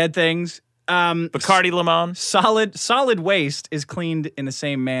 And dead things. Bacardi Limon. Solid waste is cleaned in the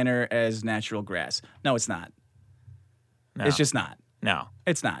same manner as natural grass. No, it's not. No. It's just not. No.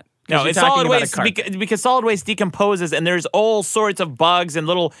 It's not. No, You're it's talking solid about a waste carpet. because solid waste decomposes and there's all sorts of bugs and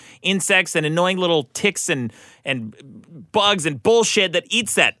little insects and annoying little ticks and bugs and bullshit that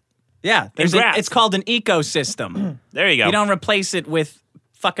eats that. Yeah, grass. it's called an ecosystem. There you go. You don't replace it with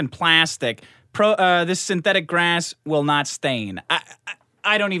fucking plastic. This synthetic grass will not stain.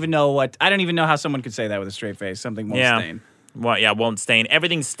 I don't even know how someone could say that with a straight face. Something won't stain. Well, yeah, won't stain.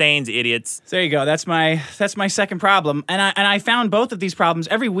 Everything stains, idiots. So there you go. That's my second problem. And I found both of these problems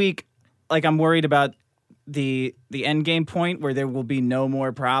every week. Like I'm worried about the end game point where there will be no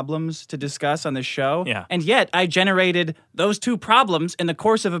more problems to discuss on this show. Yeah. And yet I generated those two problems in the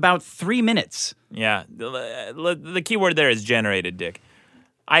course of about 3 minutes. Yeah. The key word there is generated, Dick.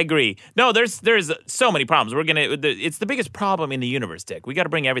 I agree. No, there's so many problems. It's the biggest problem in the universe, Dick. We got to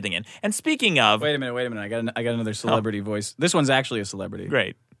bring everything in. And speaking of, wait a minute. I got another celebrity voice. This one's actually a celebrity.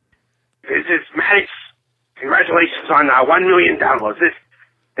 Great. This is Maddox. Congratulations on 1 million downloads. This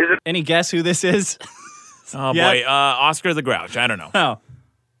is Any guess who this is? Oh boy, Oscar the Grouch. I don't know. Oh,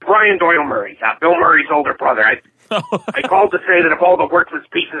 Brian Doyle Murray, Bill Murray's older brother. I called to say that of all the worthless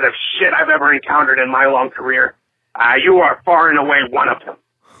pieces of shit I've ever encountered in my long career, you are far and away one of them.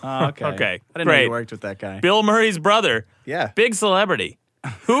 Oh, okay. Okay, I didn't know great. you worked with that guy. Bill Murray's brother. Yeah. Big celebrity.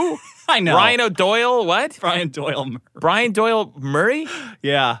 Who? I know. Brian O'Doyle, what? Brian Doyle Murray. Brian Doyle Murray?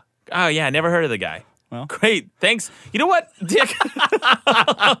 Yeah. Oh, yeah, never heard of the guy. Well. Great, thanks. You know what, Dick?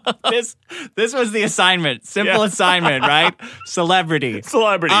 This was the assignment. Simple assignment, right? Celebrities.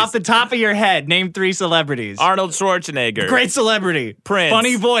 Off the top of your head, name 3 celebrities. Arnold Schwarzenegger. Great celebrity. Prince.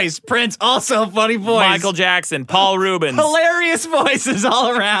 Funny voice. Prince, also funny voice. Michael Jackson. Paul Rubens. Hilarious voices all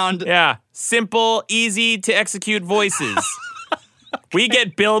around. Yeah. Simple, easy to execute voices. We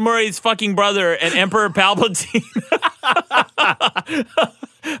get Bill Murray's fucking brother and Emperor Palpatine.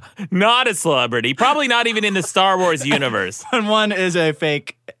 Not a celebrity. Probably not even in the Star Wars universe. And one is a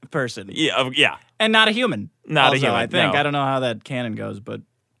fake person. Yeah. And not a human. Not a Also, human, I think. no. I don't know how that canon goes, but...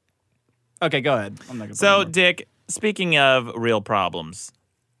 Okay, go ahead. I'm not gonna So, Dick, speaking of real problems,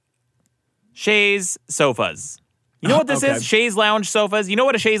 chaise sofas. You know what this Okay. is? Chaise lounge sofas. You know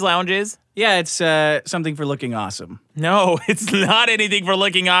what a chaise lounge is? Yeah, it's something for looking awesome. No, it's not anything for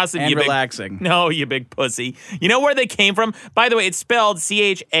looking awesome. And you relaxing. No, you big pussy. You know where they came from? By the way, it's spelled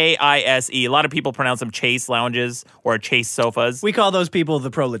Chaise. A lot of people pronounce them chase lounges or chase sofas. We call those people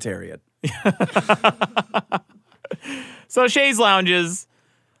the proletariat. So chaise lounges,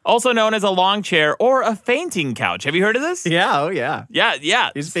 also known as a long chair or a fainting couch. Have you heard of this? Yeah, oh yeah. Yeah.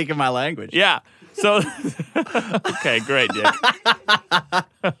 You're speaking my language. Yeah. So, okay, great, Dick.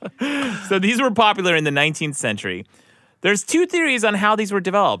 So these were popular in the 19th century. There's 2 theories on how these were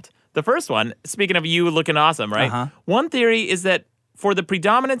developed. The first one, speaking of you looking awesome, right? Uh-huh. One theory is that for the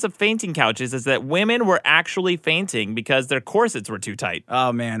predominance of fainting couches is that women were actually fainting because their corsets were too tight.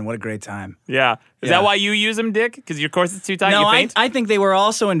 Oh, man, what a great time. Yeah. Is that why you use them, Dick? Because your corset's too tight, No, you faint? I think they were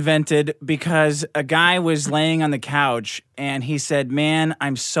also invented because a guy was laying on the couch and he said, man,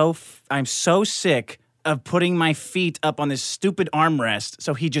 I'm so sick of putting my feet up on this stupid armrest.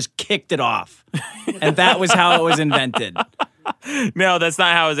 So he just kicked it off. And that was how it was invented. No, that's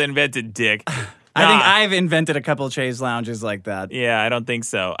not how it was invented, Dick. I think I've invented a couple chaise lounges like that. Yeah, I don't think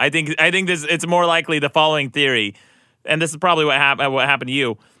so. I think it's more likely the following theory, and this is probably what happened to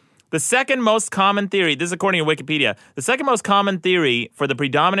you. The second most common theory, this is according to Wikipedia, the second most common theory for the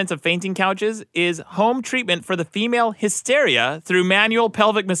predominance of fainting couches is home treatment for the female hysteria through manual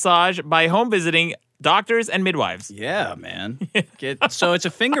pelvic massage by home visiting doctors and midwives. Yeah, man. So it's a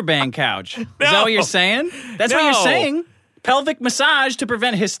finger bang couch. Is that what you're saying? That's what No. you're saying? Pelvic massage to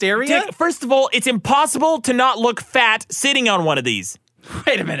prevent hysteria? Dick, first of all, it's impossible to not look fat sitting on one of these.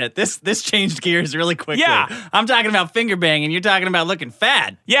 Wait a minute. This changed gears really quickly. Yeah. I'm talking about finger banging. You're talking about looking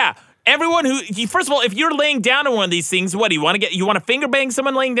fat. Yeah. Everyone first of all, if you're laying down in one of these things, what do you want to you want to finger bang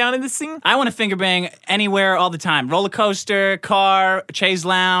someone laying down in this thing? I want to finger bang anywhere all the time. Roller coaster, car, chaise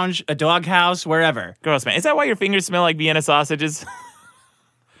lounge, a doghouse, wherever. Gross, man. Is that why your fingers smell like Vienna sausages?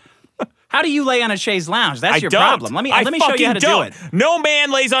 How do you lay on a chaise lounge? That's I your don't. problem. Let me show you how to do it. No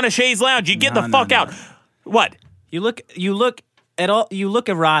man lays on a chaise lounge. You get the fuck out. What? You look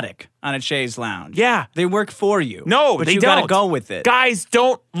erotic on a chaise lounge. Yeah. They work for you. No, but they you don't. gotta go with it. Guys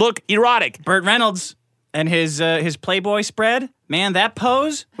don't look erotic. Burt Reynolds and his Playboy spread, man, that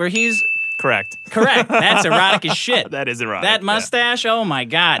pose where he's Correct. That's erotic as shit. That is erotic. That mustache, oh my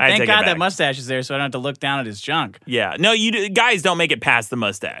God. I Thank take it God back. that mustache is there so I don't have to look down at his junk. Yeah. No, guys don't make it past the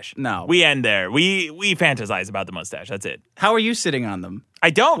mustache. No. We end there. We fantasize about the mustache. That's it. How are you sitting on them?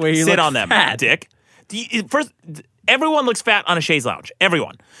 I don't Where you sit look on them, fat. Dick. First, everyone looks fat on a chaise lounge.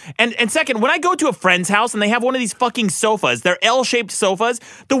 Everyone. And second, when I go to a friend's house and they have one of these fucking sofas, they're L-shaped sofas,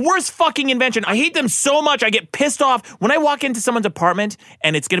 the worst fucking invention. I hate them so much. I get pissed off when I walk into someone's apartment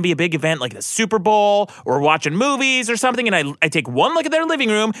and it's going to be a big event like the Super Bowl or watching movies or something, and I take one look at their living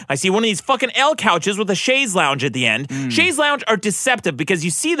room, I see one of these fucking L couches with a chaise lounge at the end. Chaise lounge are deceptive because you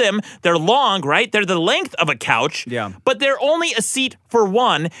see them, they're long, right? They're the length of a couch, Yeah. but they're only a seat for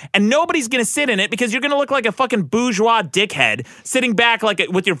one, and nobody's going to sit in it because you're going to look like a fucking booze bourgeois dickhead sitting back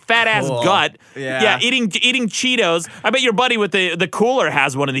with your fat ass gut. Yeah. Eating Cheetos. I bet your buddy with the cooler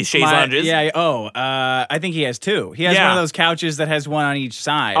has one of these chaise lounges. Yeah. Oh, I think he has two. He has one of those couches that has one on each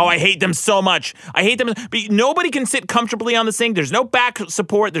side. Oh, I hate them so much. I hate them. Nobody can sit comfortably on this thing. There's no back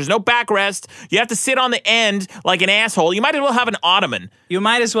support. There's no backrest. You have to sit on the end like an asshole. You might as well have an ottoman. You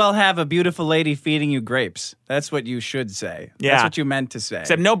might as well have a beautiful lady feeding you grapes. That's what you should say. Yeah. That's what you meant to say.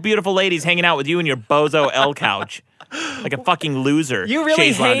 Except no beautiful ladies hanging out with you in your bozo L couch. Like a fucking loser. You really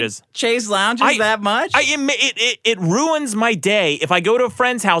chaise hate lounges. chaise lounges that much? It ruins my day if I go to a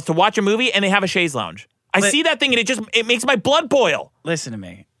friend's house to watch a movie and they have a chaise lounge. I see that thing and it makes my blood boil. Listen to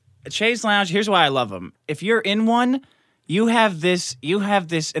me. A chaise lounge, here's why I love them. If you're in one, you have this,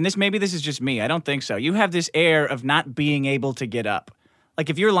 and maybe this is just me. I don't think so. You have this air of not being able to get up. Like,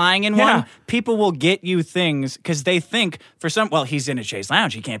 if you're lying in one, people will get you things because they think he's in a chaise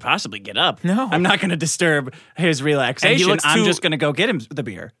lounge. He can't possibly get up. No. I'm not going to disturb his relaxation. I'm just going to go get him the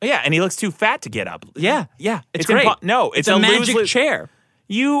beer. Yeah, and he looks too fat to get up. Yeah. Yeah. It's great. It's a magic chair.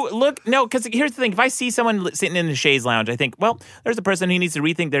 Because here's the thing. If I see someone sitting in a chaise lounge, I think, well, there's a person who needs to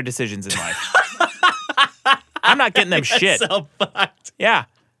rethink their decisions in life. I'm not getting them shit. So fucked. Yeah.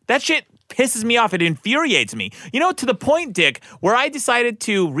 That shit pisses me off. It infuriates me. To the point, Dick, where I decided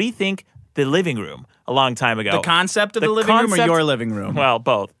to rethink the living room a long time ago. The concept of the living room or your living room? Well,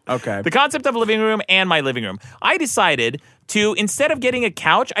 both. Okay. The concept of a living room and my living room. I decided to, instead of getting a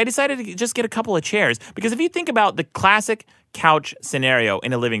couch, I decided to just get a couple of chairs. Because if you think about the classic couch scenario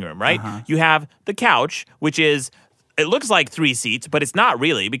in a living room, right? You have the couch, which it looks like 3 seats, but it's not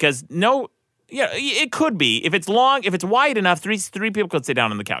really because it could be. If it's long, if it's wide enough, three people could sit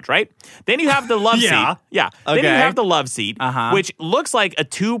down on the couch, right? Then you have the love seat. Yeah. Okay. Then you have the love seat, which looks like a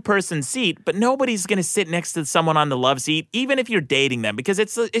 2-person seat, but nobody's going to sit next to someone on the love seat, even if you're dating them, because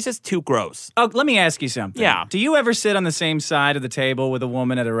it's just too gross. Oh, let me ask you something. Yeah. Do you ever sit on the same side of the table with a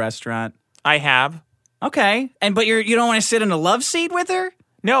woman at a restaurant? I have. Okay. But you don't want to sit in a love seat with her?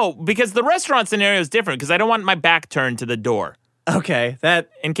 No, because the restaurant scenario is different, because I don't want my back turned to the door. Okay, that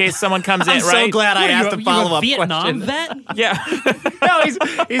in case someone comes in, I'm right? so glad I asked a follow-up Vietnam question. vet? Yeah. No,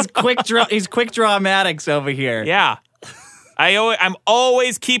 he's quick dramatics over here. Yeah. I'm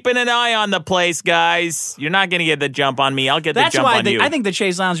always keeping an eye on the place, guys. You're not going to get the jump on me. I'll get the jump on you. I think the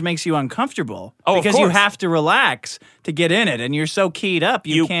chaise lounge makes you uncomfortable. Oh, because of course. you have to relax to get in it, and you're so keyed up,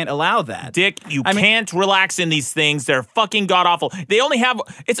 you can't allow that. Dick, you can't relax in these things. They're fucking god-awful. They only have...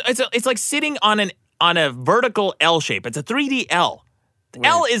 It's like sitting on a vertical L shape. It's a 3D L. Weird.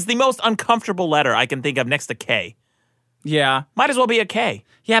 L is the most uncomfortable letter I can think of next to K. Yeah. Might as well be a K.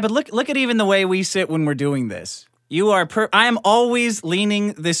 Yeah, but look at even the way we sit when we're doing this. I am always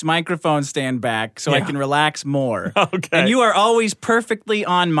leaning this microphone stand back so I can relax more. Okay. And you are always perfectly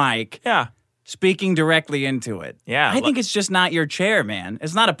on mic. Yeah. Speaking directly into it. Yeah. I think it's just not your chair, man.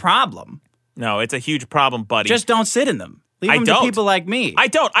 It's not a problem. No, it's a huge problem, buddy. Just don't sit in them. Leave them to people like me. I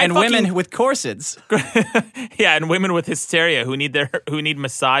don't. And women with corsets. Yeah, and women with hysteria who need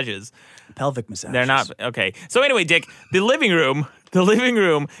massages. Pelvic massages. They're not okay. So anyway, Dick, the living room,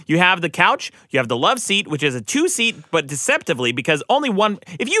 you have the couch, you have the love seat, which is a 2-seat, but deceptively, because only one,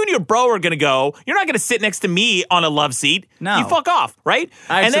 if you and your bro are going to go, you're not going to sit next to me on a love seat. No. You fuck off, right?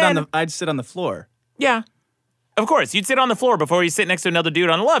 I'd sit on the floor. Yeah. Of course, you'd sit on the floor before you sit next to another dude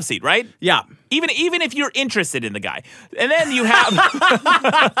on a love seat, right? Yeah. Even if you're interested in the guy. And then you have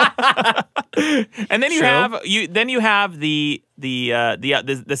and then you have the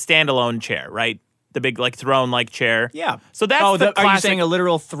standalone chair, right? The big throne chair. Yeah. So that's are classic. you saying a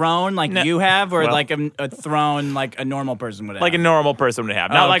literal throne you have, or well, like a throne like a normal person would have? Like a normal person would have,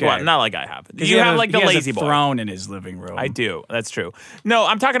 not like I have. You have the lazy boy throne in his living room. I do. That's true. No,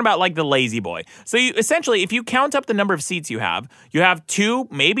 I'm talking about the lazy boy. So essentially, if you count up the number of seats you have 2,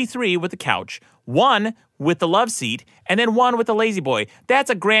 maybe 3 with the couch, 1 with the love seat, and then 1 with the lazy boy.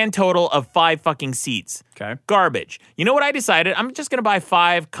 That's a grand total of 5 fucking seats. Okay. Garbage. You know what I decided? I'm just going to buy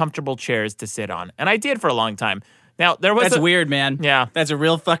 5 comfortable chairs to sit on. And I did for a long time. Now, That's weird, man. Yeah. That's a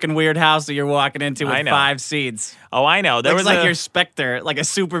real fucking weird house that you're walking into with 5 seats. Oh, I know. There was your Spectre, like a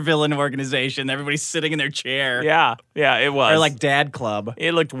supervillain organization. Everybody's sitting in their chair. Yeah, it was. Or like Dad Club.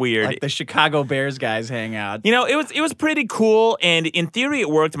 It looked weird. Like the Chicago Bears guys hang out. It was pretty cool, and in theory it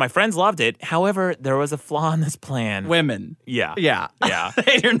worked. My friends loved it. However, there was a flaw in this plan. Women. Yeah. Yeah.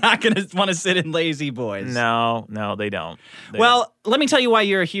 You're not going to want to sit in lazy boys. No, they don't. Let me tell you why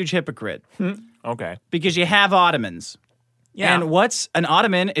you're a huge hypocrite. Okay. Because you have ottomans. Yeah. And what's an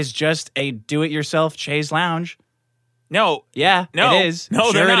ottoman is just a do-it-yourself chaise lounge. No. Yeah, no, it is.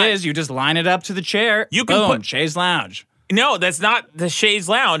 No, sure it is. You just line it up to the chair. You can Boom, chaise lounge. No, that's not the chaise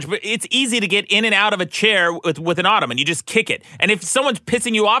lounge, but it's easy to get in and out of a chair with an ottoman. You just kick it. And if someone's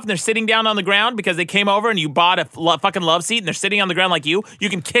pissing you off and they're sitting down on the ground because they came over and you bought a fucking love seat and they're sitting on the ground like you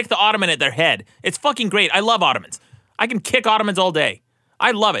can kick the ottoman at their head. It's fucking great. I love ottomans. I can kick ottomans all day.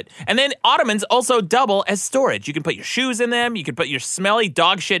 I love it. And then ottomans also double as storage. You can put your shoes in them. You can put your smelly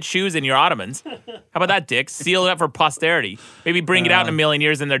dog shit shoes in your ottomans. How about that, Dick? Seal it up for posterity. Maybe bring it out in a million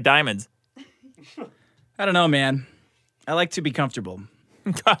years and they're diamonds. I don't know, man. I like to be comfortable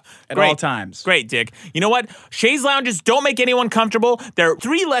at Great. all times. Great, Dick. You know what? Chaise lounges don't make anyone comfortable. There are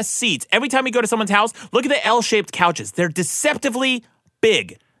 3 less seats. Every time you go to someone's house, look at the L-shaped couches. They're deceptively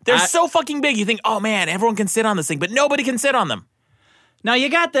big. They're so fucking big. You think, oh man, everyone can sit on this thing, but nobody can sit on them. Now you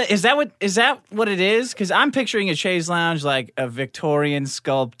got is that what it is? Because I'm picturing a chaise lounge like a Victorian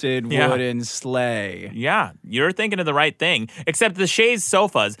sculpted wooden sleigh. Yeah, you're thinking of the right thing. Except the chaise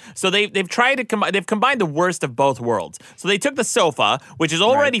sofas. So they've tried to they've combined the worst of both worlds. So they took the sofa, which is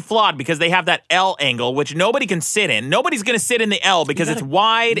already flawed because they have that L angle, which nobody can sit in. Nobody's gonna sit in the L because it's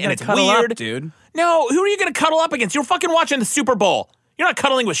wide and it's weird, up, dude. No, who are you gonna cuddle up against? You're fucking watching the Super Bowl. You're not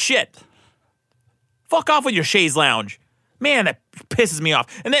cuddling with shit. Fuck off with your chaise lounge. Man, that pisses me off.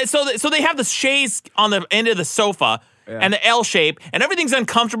 And then, so they have the chaise on the end of the sofa and the L shape, and everything's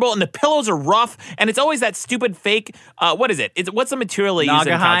uncomfortable, and the pillows are rough, and it's always that stupid fake. What is it? What's the material they use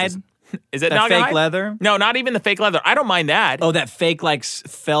in couches? Is it that Naga fake hide? leather? No, not even the fake leather. I don't mind that. Oh, that fake like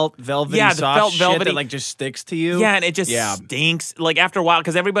felt velvety the soft felt velvety shit that like just sticks to you. Yeah, and it just stinks. Like after a while,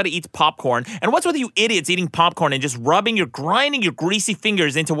 because everybody eats popcorn. And what's with you idiots eating popcorn and just grinding your greasy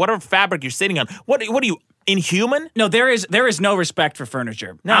fingers into whatever fabric you're sitting on? What are you? Inhuman? No, there is no respect for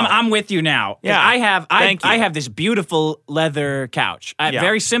furniture. No. I'm with you now. Yeah, I have this beautiful leather couch.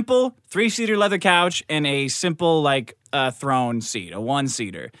 Very simple 3-seater leather couch and a simple like throne seat, a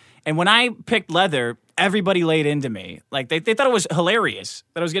 1-seater. And when I picked leather, everybody laid into me. Like they thought it was hilarious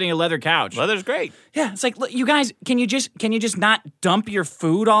that I was getting a leather couch. Leather's great. Yeah, it's like, look, you guys, can you just not dump your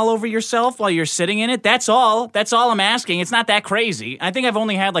food all over yourself while you're sitting in it? That's all. That's all I'm asking. It's not that crazy. I think I've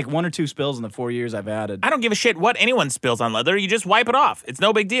only had like 1 or 2 spills in the 4 years I've had it. I don't give a shit what anyone spills on leather. You just wipe it off. It's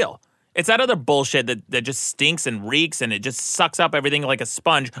no big deal. It's that other bullshit that just stinks and reeks and it just sucks up everything like a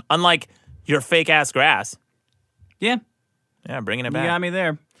sponge, unlike your fake-ass grass. Yeah. Yeah, bringing it back. You got me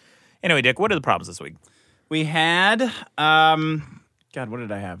there. Anyway, Dick, what are the problems this week? We had, God, what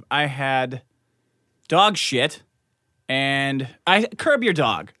did I have? I had dog shit and curb your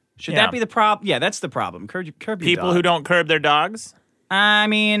dog. Should that be the problem? Yeah, that's the problem. Curb your dog. People who don't curb their dogs? I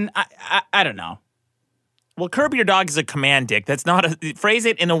mean, I don't know. Well, curb your dog is a command, Dick. That's not phrase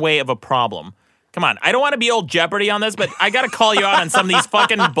it in a way of a problem. Come on, I don't want to be old Jeopardy on this, but I got to call you out on some of these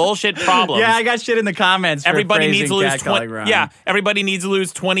fucking bullshit problems. Yeah, I got shit in the comments. Everybody needs to lose 20. Yeah, everybody needs to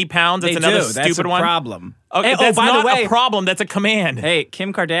lose 20 pounds. That's another stupid that's a one. Problem. Okay, that's by not the way, a problem. That's a command. Hey,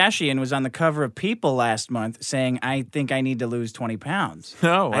 Kim Kardashian was on the cover of People last month saying, "I think I need to lose 20 pounds."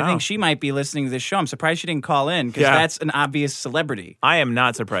 Oh, wow. I think she might be listening to this show. I'm surprised she didn't call in because that's an obvious celebrity. I am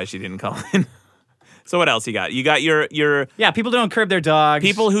not surprised she didn't call in. So what else you got? You got your Yeah, people don't curb their dogs.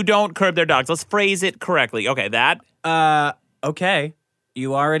 People who don't curb their dogs. Let's phrase it correctly. Okay, that. Okay.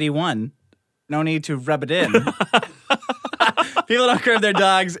 You already won. No need to rub it in. People don't curb their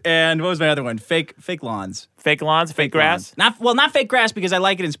dogs, and what was my other one? Fake lawns. Fake lawns, fake grass? Lawns. Not fake grass because I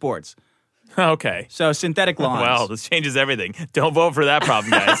like it in sports. Okay. So synthetic lawns. Well, this changes everything. Don't vote for that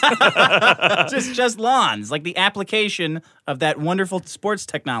problem, guys. just lawns, like the application of that wonderful sports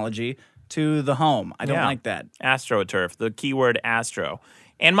technology to the home. I don't like that. AstroTurf, the keyword astro.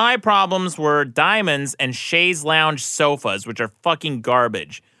 And my problems were diamonds and chaise lounge sofas, which are fucking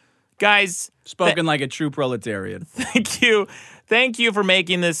garbage. Guys. Spoken like a true proletariat. Thank you. Thank you for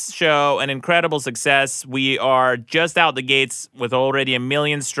making this show an incredible success. We are just out the gates with already 1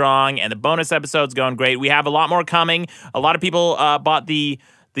 million strong, and the bonus episode's going great. We have a lot more coming. A lot of people bought the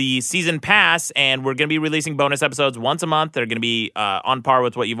season pass, and we're going to be releasing bonus episodes once a month. They're going to be on par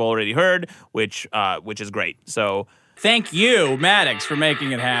with what you've already heard, which is great. So thank you, Maddox, for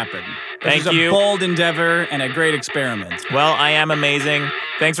making it happen. Thank you. It was a bold endeavor and a great experiment. Well, I am amazing.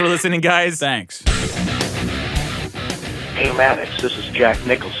 Thanks for listening, guys. Thanks. Hey, Maddox, this is Jack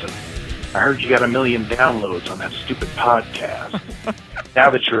Nicholson. I heard you got 1 million downloads on that stupid podcast.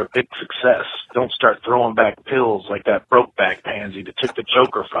 Now that you're a big success, don't start throwing back pills like that brokeback pansy that took the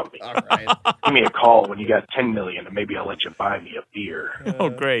Joker from me. All right. Give me a call when you got 10 million, and maybe I'll let you buy me a beer. Oh,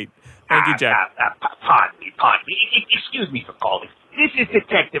 great. Thank you, Jack. Pardon me. Excuse me for calling. This is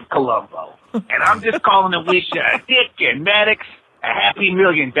Detective Columbo, and I'm just calling to wish Dick and Maddox a happy 1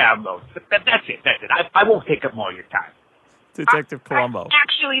 million downloads. That's it. I won't take up more of your time. Detective Columbo.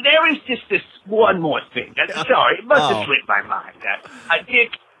 Actually, there is just this one more thing. Sorry, it must have slipped my mind.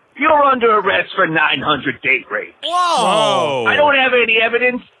 Dick, you're under arrest for 900 date rapes. Whoa! I don't have any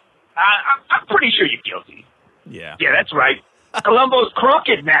evidence. I'm pretty sure you're guilty. Yeah. Yeah, that's right. Columbo's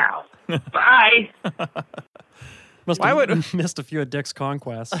crooked now. Bye. Must have missed a few of Dick's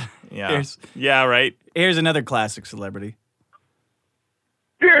conquests. Yeah. Yeah, right. Here's another classic celebrity.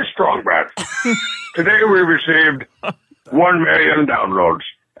 Dear Strongbats, today we received 1 million downloads.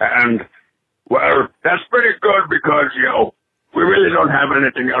 And, well, that's pretty good because, we really don't have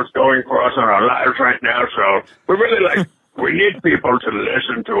anything else going for us in our lives right now. So we need people to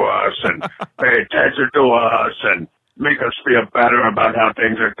listen to us and pay attention to us and make us feel better about how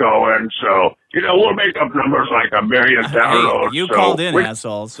things are going. So, we'll make up numbers like 1 million downloads. Hey, you called in,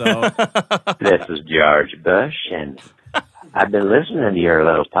 asshole, so. This is George Bush, and I've been listening to your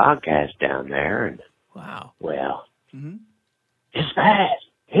little podcast down there, and wow. Well, it's bad.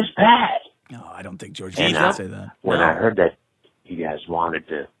 It's bad. No, I don't think George Bush would say that. When I heard that you guys wanted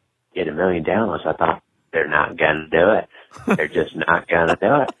to get 1 million downloads, I thought they're not going to do it. They're just not going to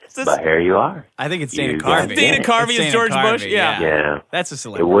do it. But here you are. I think it's Dana Carvey. Dana Carvey is George Bush? Yeah. That's a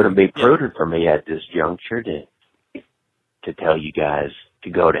celebrity. It wouldn't be prudent for me at this juncture to tell you guys to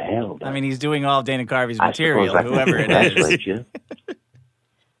go to hell. I mean, he's doing all of Dana Carvey's material, whoever it is. You.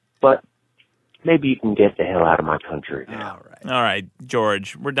 But maybe you can get the hell out of my country now. All right,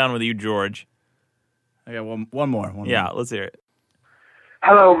 George. We're done with you, George. I got one more. Let's hear it.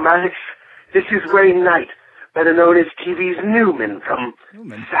 Hello, Maddox. This is Wayne Knight, better known as TV's Newman from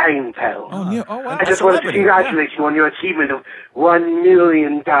Seinfeld. I just wanted to congratulate you on your achievement of 1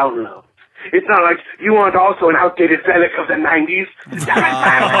 million downloads. It's not like you aren't also an outdated relic of the 90s.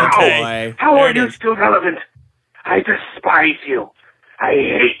 Okay. How are you still relevant? I despise you. I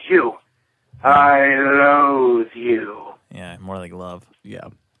hate you. I loathe you. Yeah, more like love. Yeah.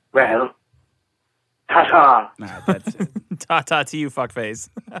 Well, ta-ta. Nah, that's it. Ta-ta to you, fuckface.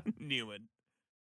 Newman.